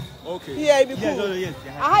dangerous. Okay. Yeah, it be cool.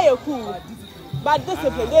 How you cool. But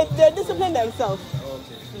discipline. They discipline themselves.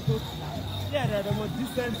 Okay. Yeah, they're the most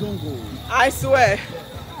distant zongo. I swear.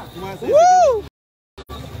 Woo!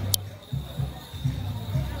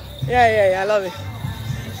 Yeah, I love it.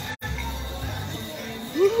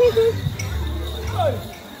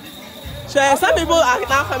 Sure, some people are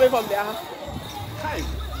now coming from there.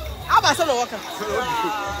 How about some worker?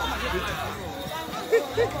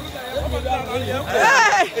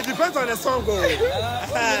 Hey. It depends on the song.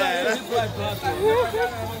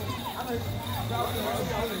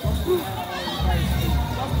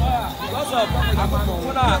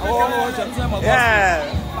 Yeah.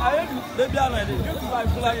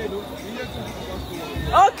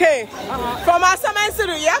 Okay. From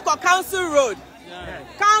Asamansiru, Yako Council Road.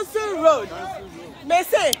 Council Road. May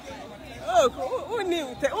say. Oh, who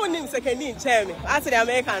knew second in chairman? Answer the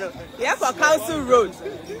American. Yako Council Road.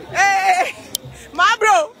 Hey, my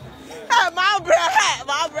bro. My brother,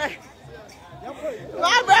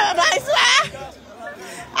 I swear.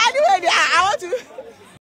 Anyway, I want to.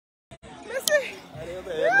 Listen.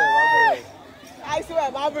 I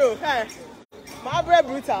swear, my bro. My bro,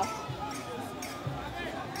 brutal.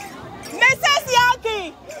 Mrs.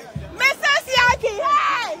 Yankee,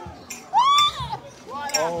 hey!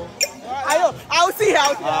 Oh. I know. I'll see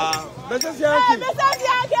her. Mrs. Yankee. Mrs.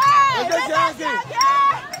 Yankee. Mrs. Yankee.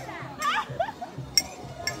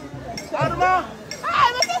 Adama.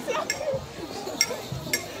 Mrs. Yankee.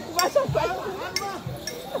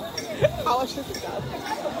 I was just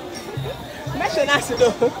mention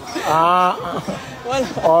accident.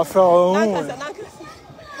 Oh, for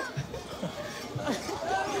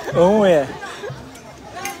oh, yeah.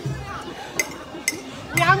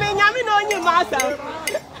 Yami no ni masa.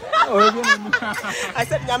 I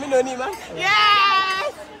said Yami no ni ma.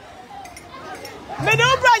 Yes. Me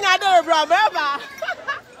no bro nya do bro remember.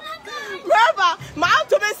 Ma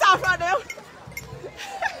to me suffer them.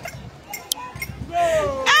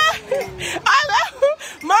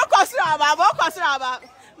 More Kosraba.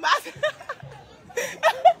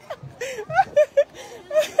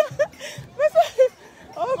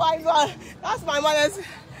 Oh my God, that's my mother's.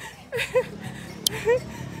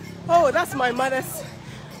 Oh, that's my mother's.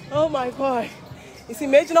 Oh my God. You see,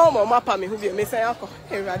 imagine how my mama me who be missing alcohol.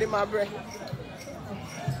 Hey, ready my breath.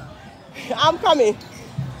 I'm coming.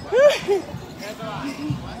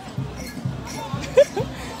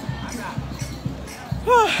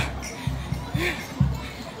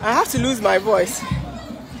 I have to lose my voice.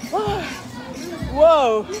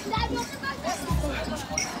 Whoa.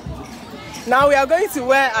 Now we are going to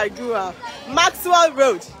where I grew up. Maxwell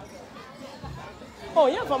Road. Oh,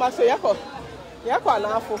 yeah, from Maxwell. Yako.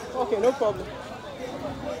 Okay, no problem.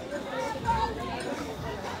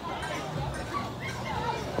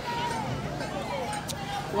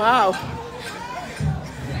 Wow.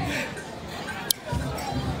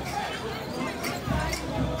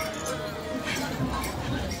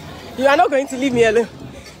 You are not going to leave me alone.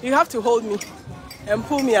 You have to hold me and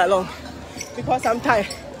pull me along because I'm tired.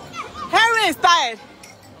 Henry is tired.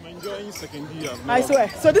 I'm enjoying second year. I swear.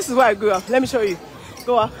 So this is where I grew up. Let me show you.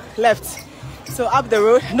 Go up, left. So up the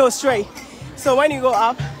road, no, straight. So when you go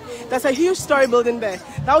up, there's a huge story building there.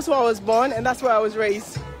 That was where I was born and that's where I was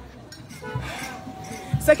raised.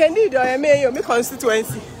 Second year, I made your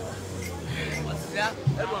constituency.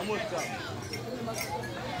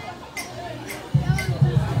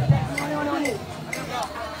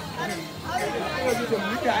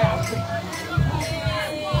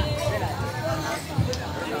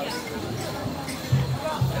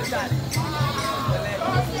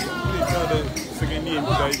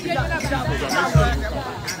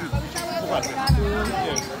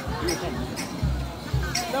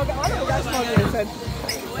 No, but one of the guys called me and said,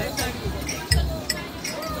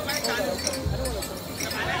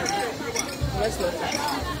 let's look.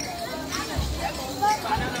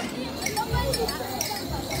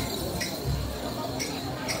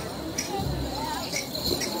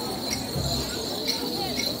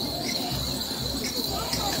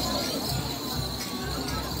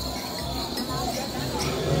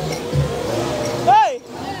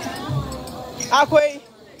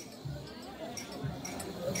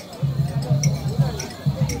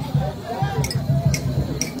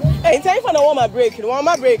 Hey, time for the warmer break. The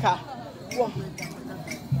warmer breaker.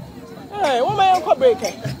 Hey, what my uncle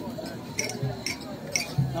breaker?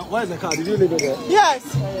 Where's the car? Did you leave it there? Yes.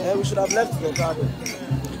 Yeah, we should have left the car there.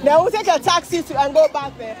 Then we'll take a taxi and go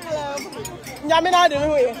back there. Hello. Nyamina the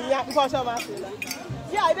way. Yeah,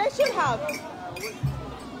 they should have.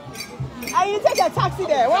 And you take a taxi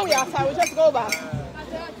there. When we are time, we just go back.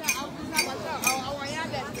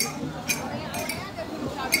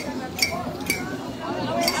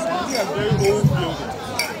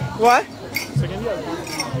 What?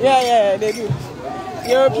 Yeah, they do.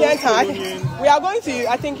 European town. We are going to,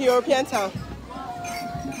 I think, European town.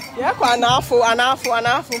 Yeah, anafu.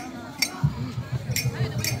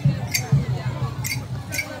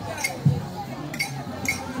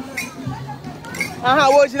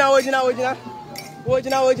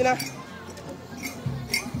 Wojina.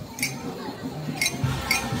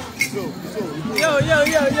 Yo.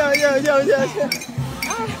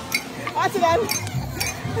 What's that?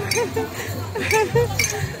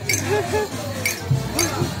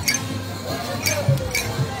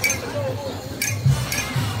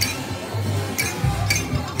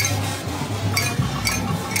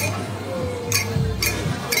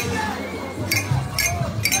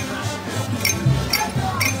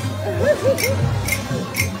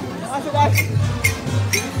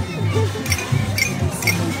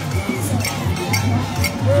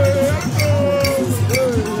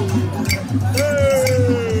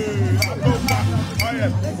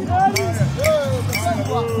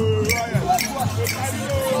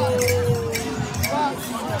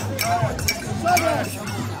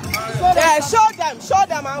 Yeah, show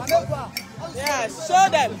them, uncle. Yeah, show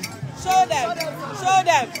them. Hey,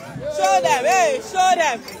 show them. Hey. Show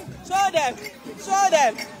them.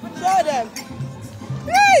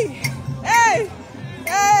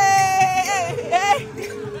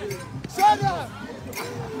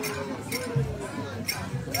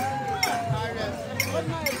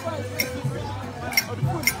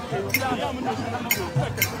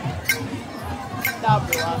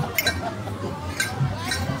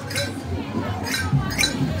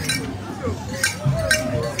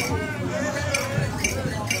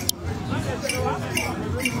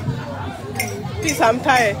 Please, I'm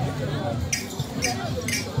tired.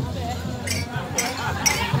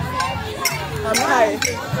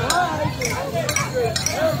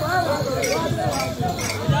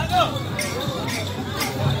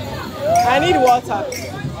 I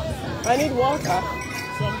need water.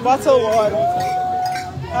 Bottled water.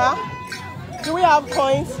 Huh? Do we have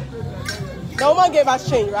coins? The woman gave us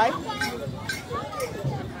change, right?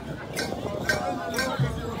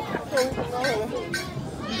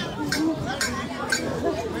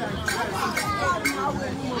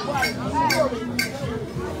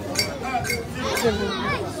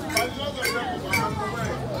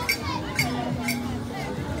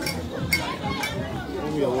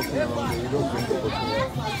 When we are walking around, we don't bring the bottle.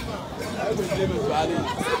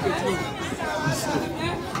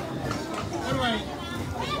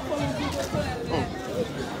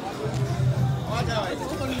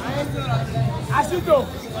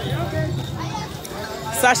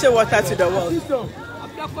 Sachet water to the world.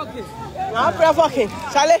 I'm fucking.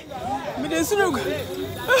 Charlie, me the snug.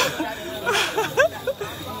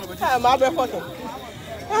 I'm fucking.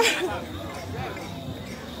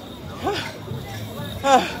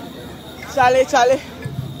 Charlie.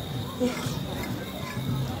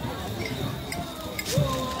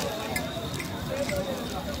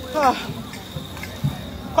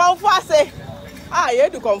 Confase. You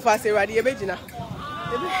do confase, right? You better.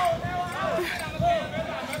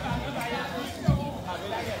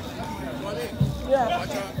 Yeah.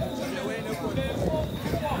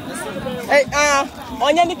 Hey,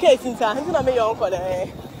 on any case in town, I'm gonna make your uncle.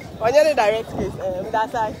 On any direct case,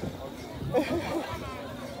 that side.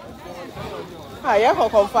 Yeah, for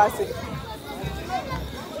confessing.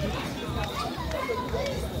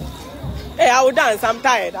 Hey, I will dance. I'm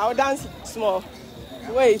tired. I will dance small.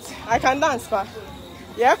 Wait, I can dance, pa.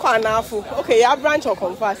 Yeah, Carnival. Okay, yeah, branch or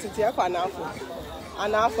confess it. Yeah, Carnival.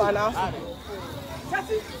 Anafu.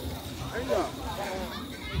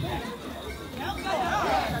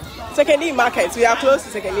 Secondary market. We are close to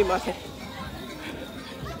secondary market.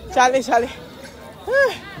 Charlie.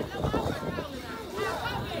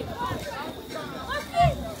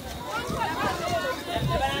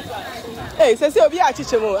 Hey, so you'll be a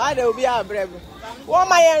teacher. I will be a brave. What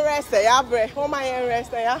my rest? Yeah, brave. What my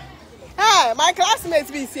rest? Yeah. Hey, my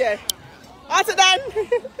classmates be here. What's done?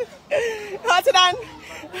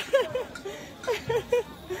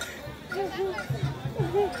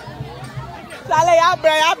 Sale, ya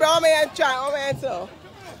bro, me try, so.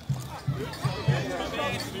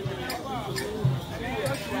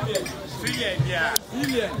 Million, yeah.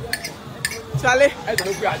 Million. Charlie.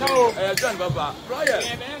 John Baba.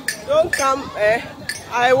 Don't come.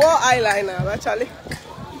 I wore eyeliner, but Charlie.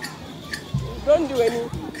 Don't do any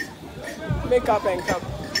makeup and come.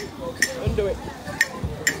 Don't do it.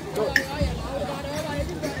 Don't.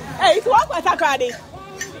 Hey, it's work with Takoradi.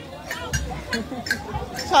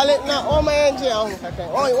 Charlie, now all my engine on.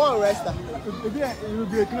 Oh, one rester.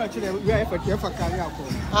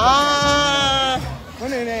 Ah.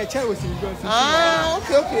 When chair was in Johnson. Ah,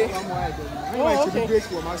 okay. Oh, okay.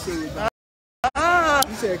 Ah.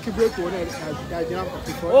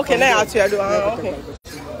 Okay, now I do. Okay.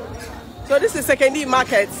 So this is secondary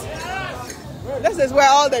market. This is where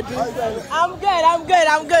all the drinks are. I'm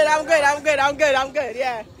good.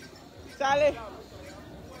 Yeah. Charlie.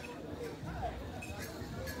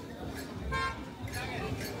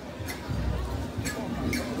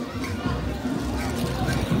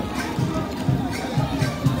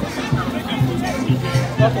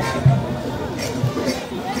 Okay.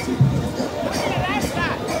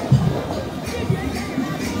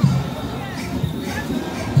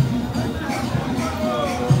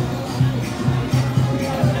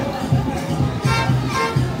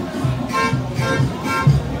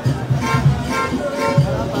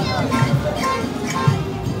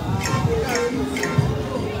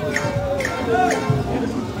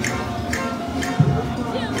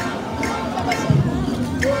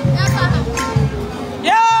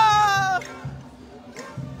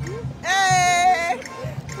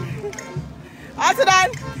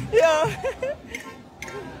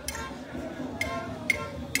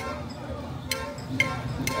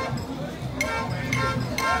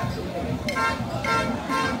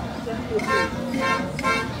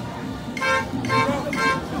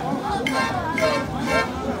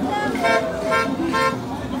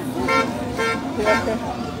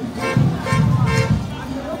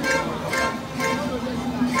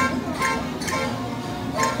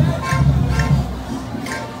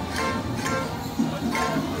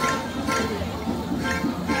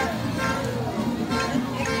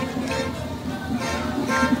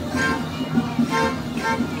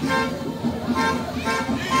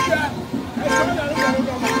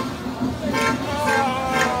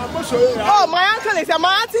 Oh, my uncle is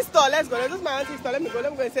my auntie's store. Let's go. This is my auntie's store. Let me go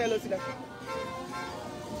and say hello to them.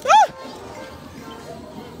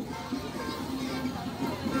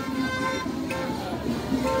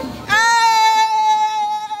 Ah!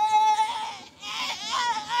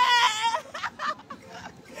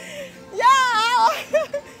 Yeah!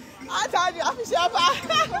 I told you, I'm Shabba.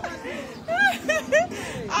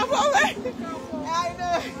 I'm away. I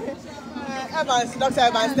know. Evans, Dr.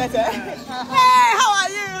 Evans, hey, how are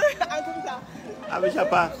you? I'm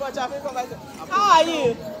Shabba. How are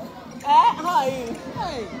you? How are you?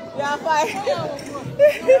 Hey. Yeah, fine.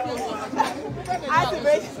 I see.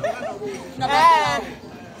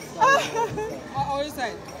 All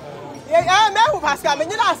inside. Yeah, I'm Pascal. I'm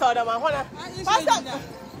not saw them. Pascal.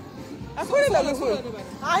 I couldn't have been.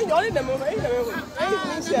 I know them.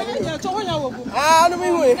 Ah, no,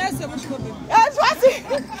 we. That's what it.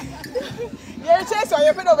 You're chasing on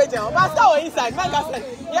your pedal. Pascal inside. Man, that's it.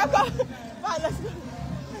 Yeah, let's go.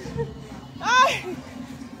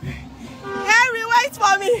 Harry, wait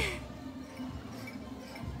for me.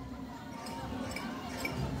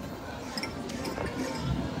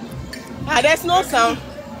 There's no sound.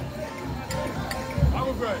 I'm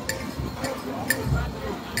afraid.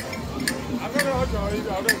 I'm going to hold you.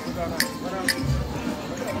 I'm going to put that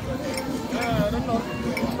I don't know.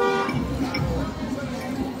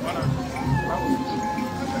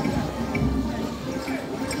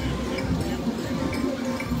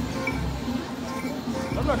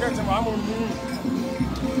 I'm not getting my own move.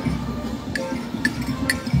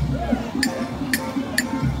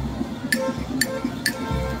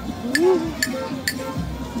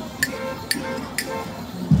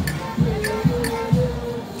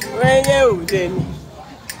 When you did.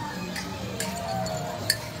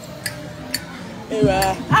 Henry,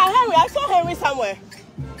 I saw Henry somewhere.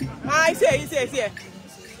 I see, he's here.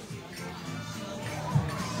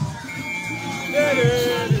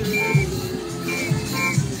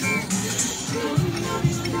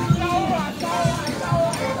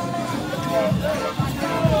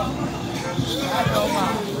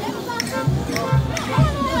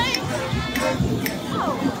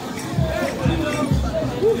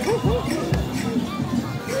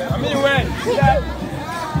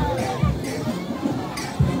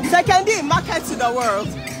 Secondary market to the world.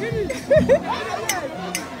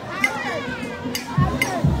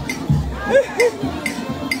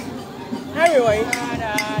 Henry, where's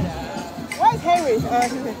Henry?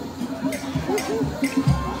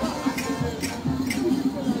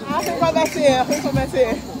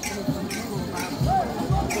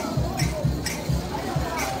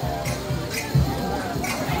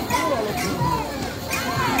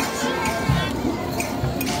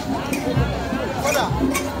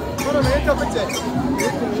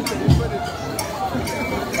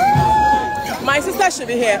 My sister should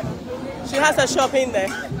be here. She has a shop in there.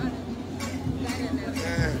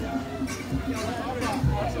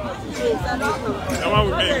 The one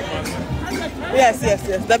we made. Yes.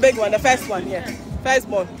 The big one, the first one, yeah. First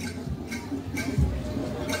one.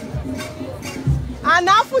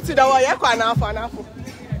 Anafu to the wall, yeah, anafu.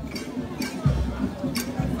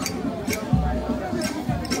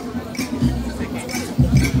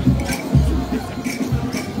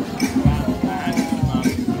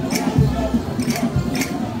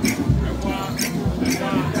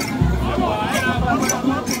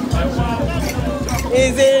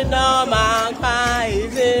 Is it normal?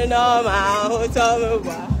 Is it normal? Is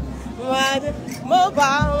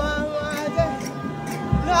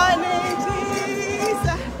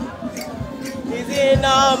it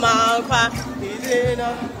normal? Is it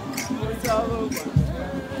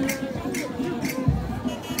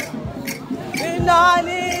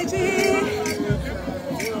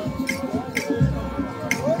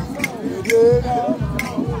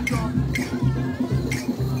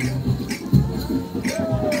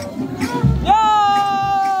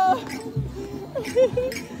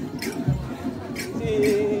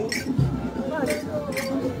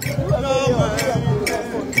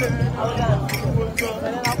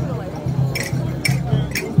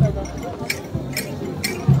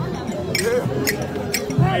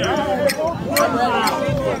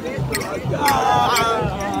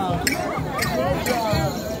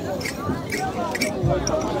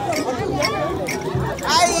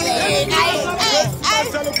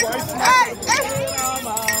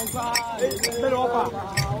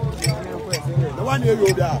The one you go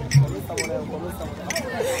there.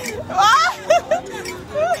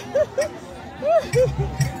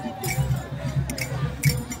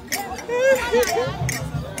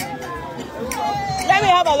 Let me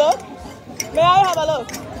have a look. May I have a look?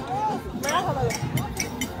 May I have a look?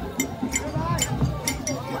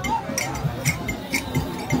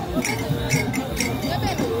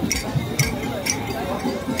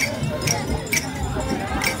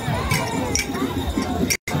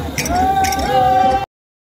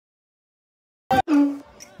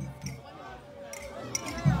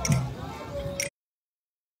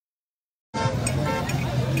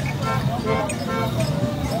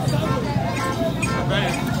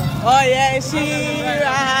 Oh yeah,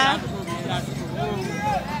 Shira.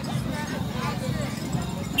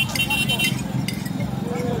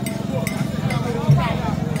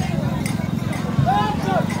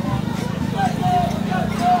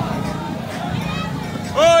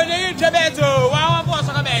 Oh, need to bet. One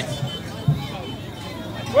for a bet.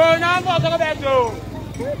 Oh, now for a bet.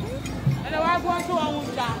 And I want to own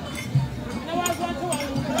that. And I want to own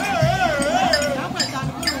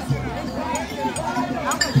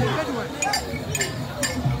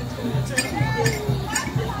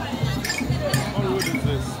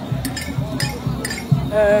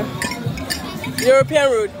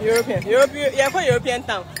European road, European, yeah, for European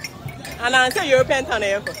town. And I say European town,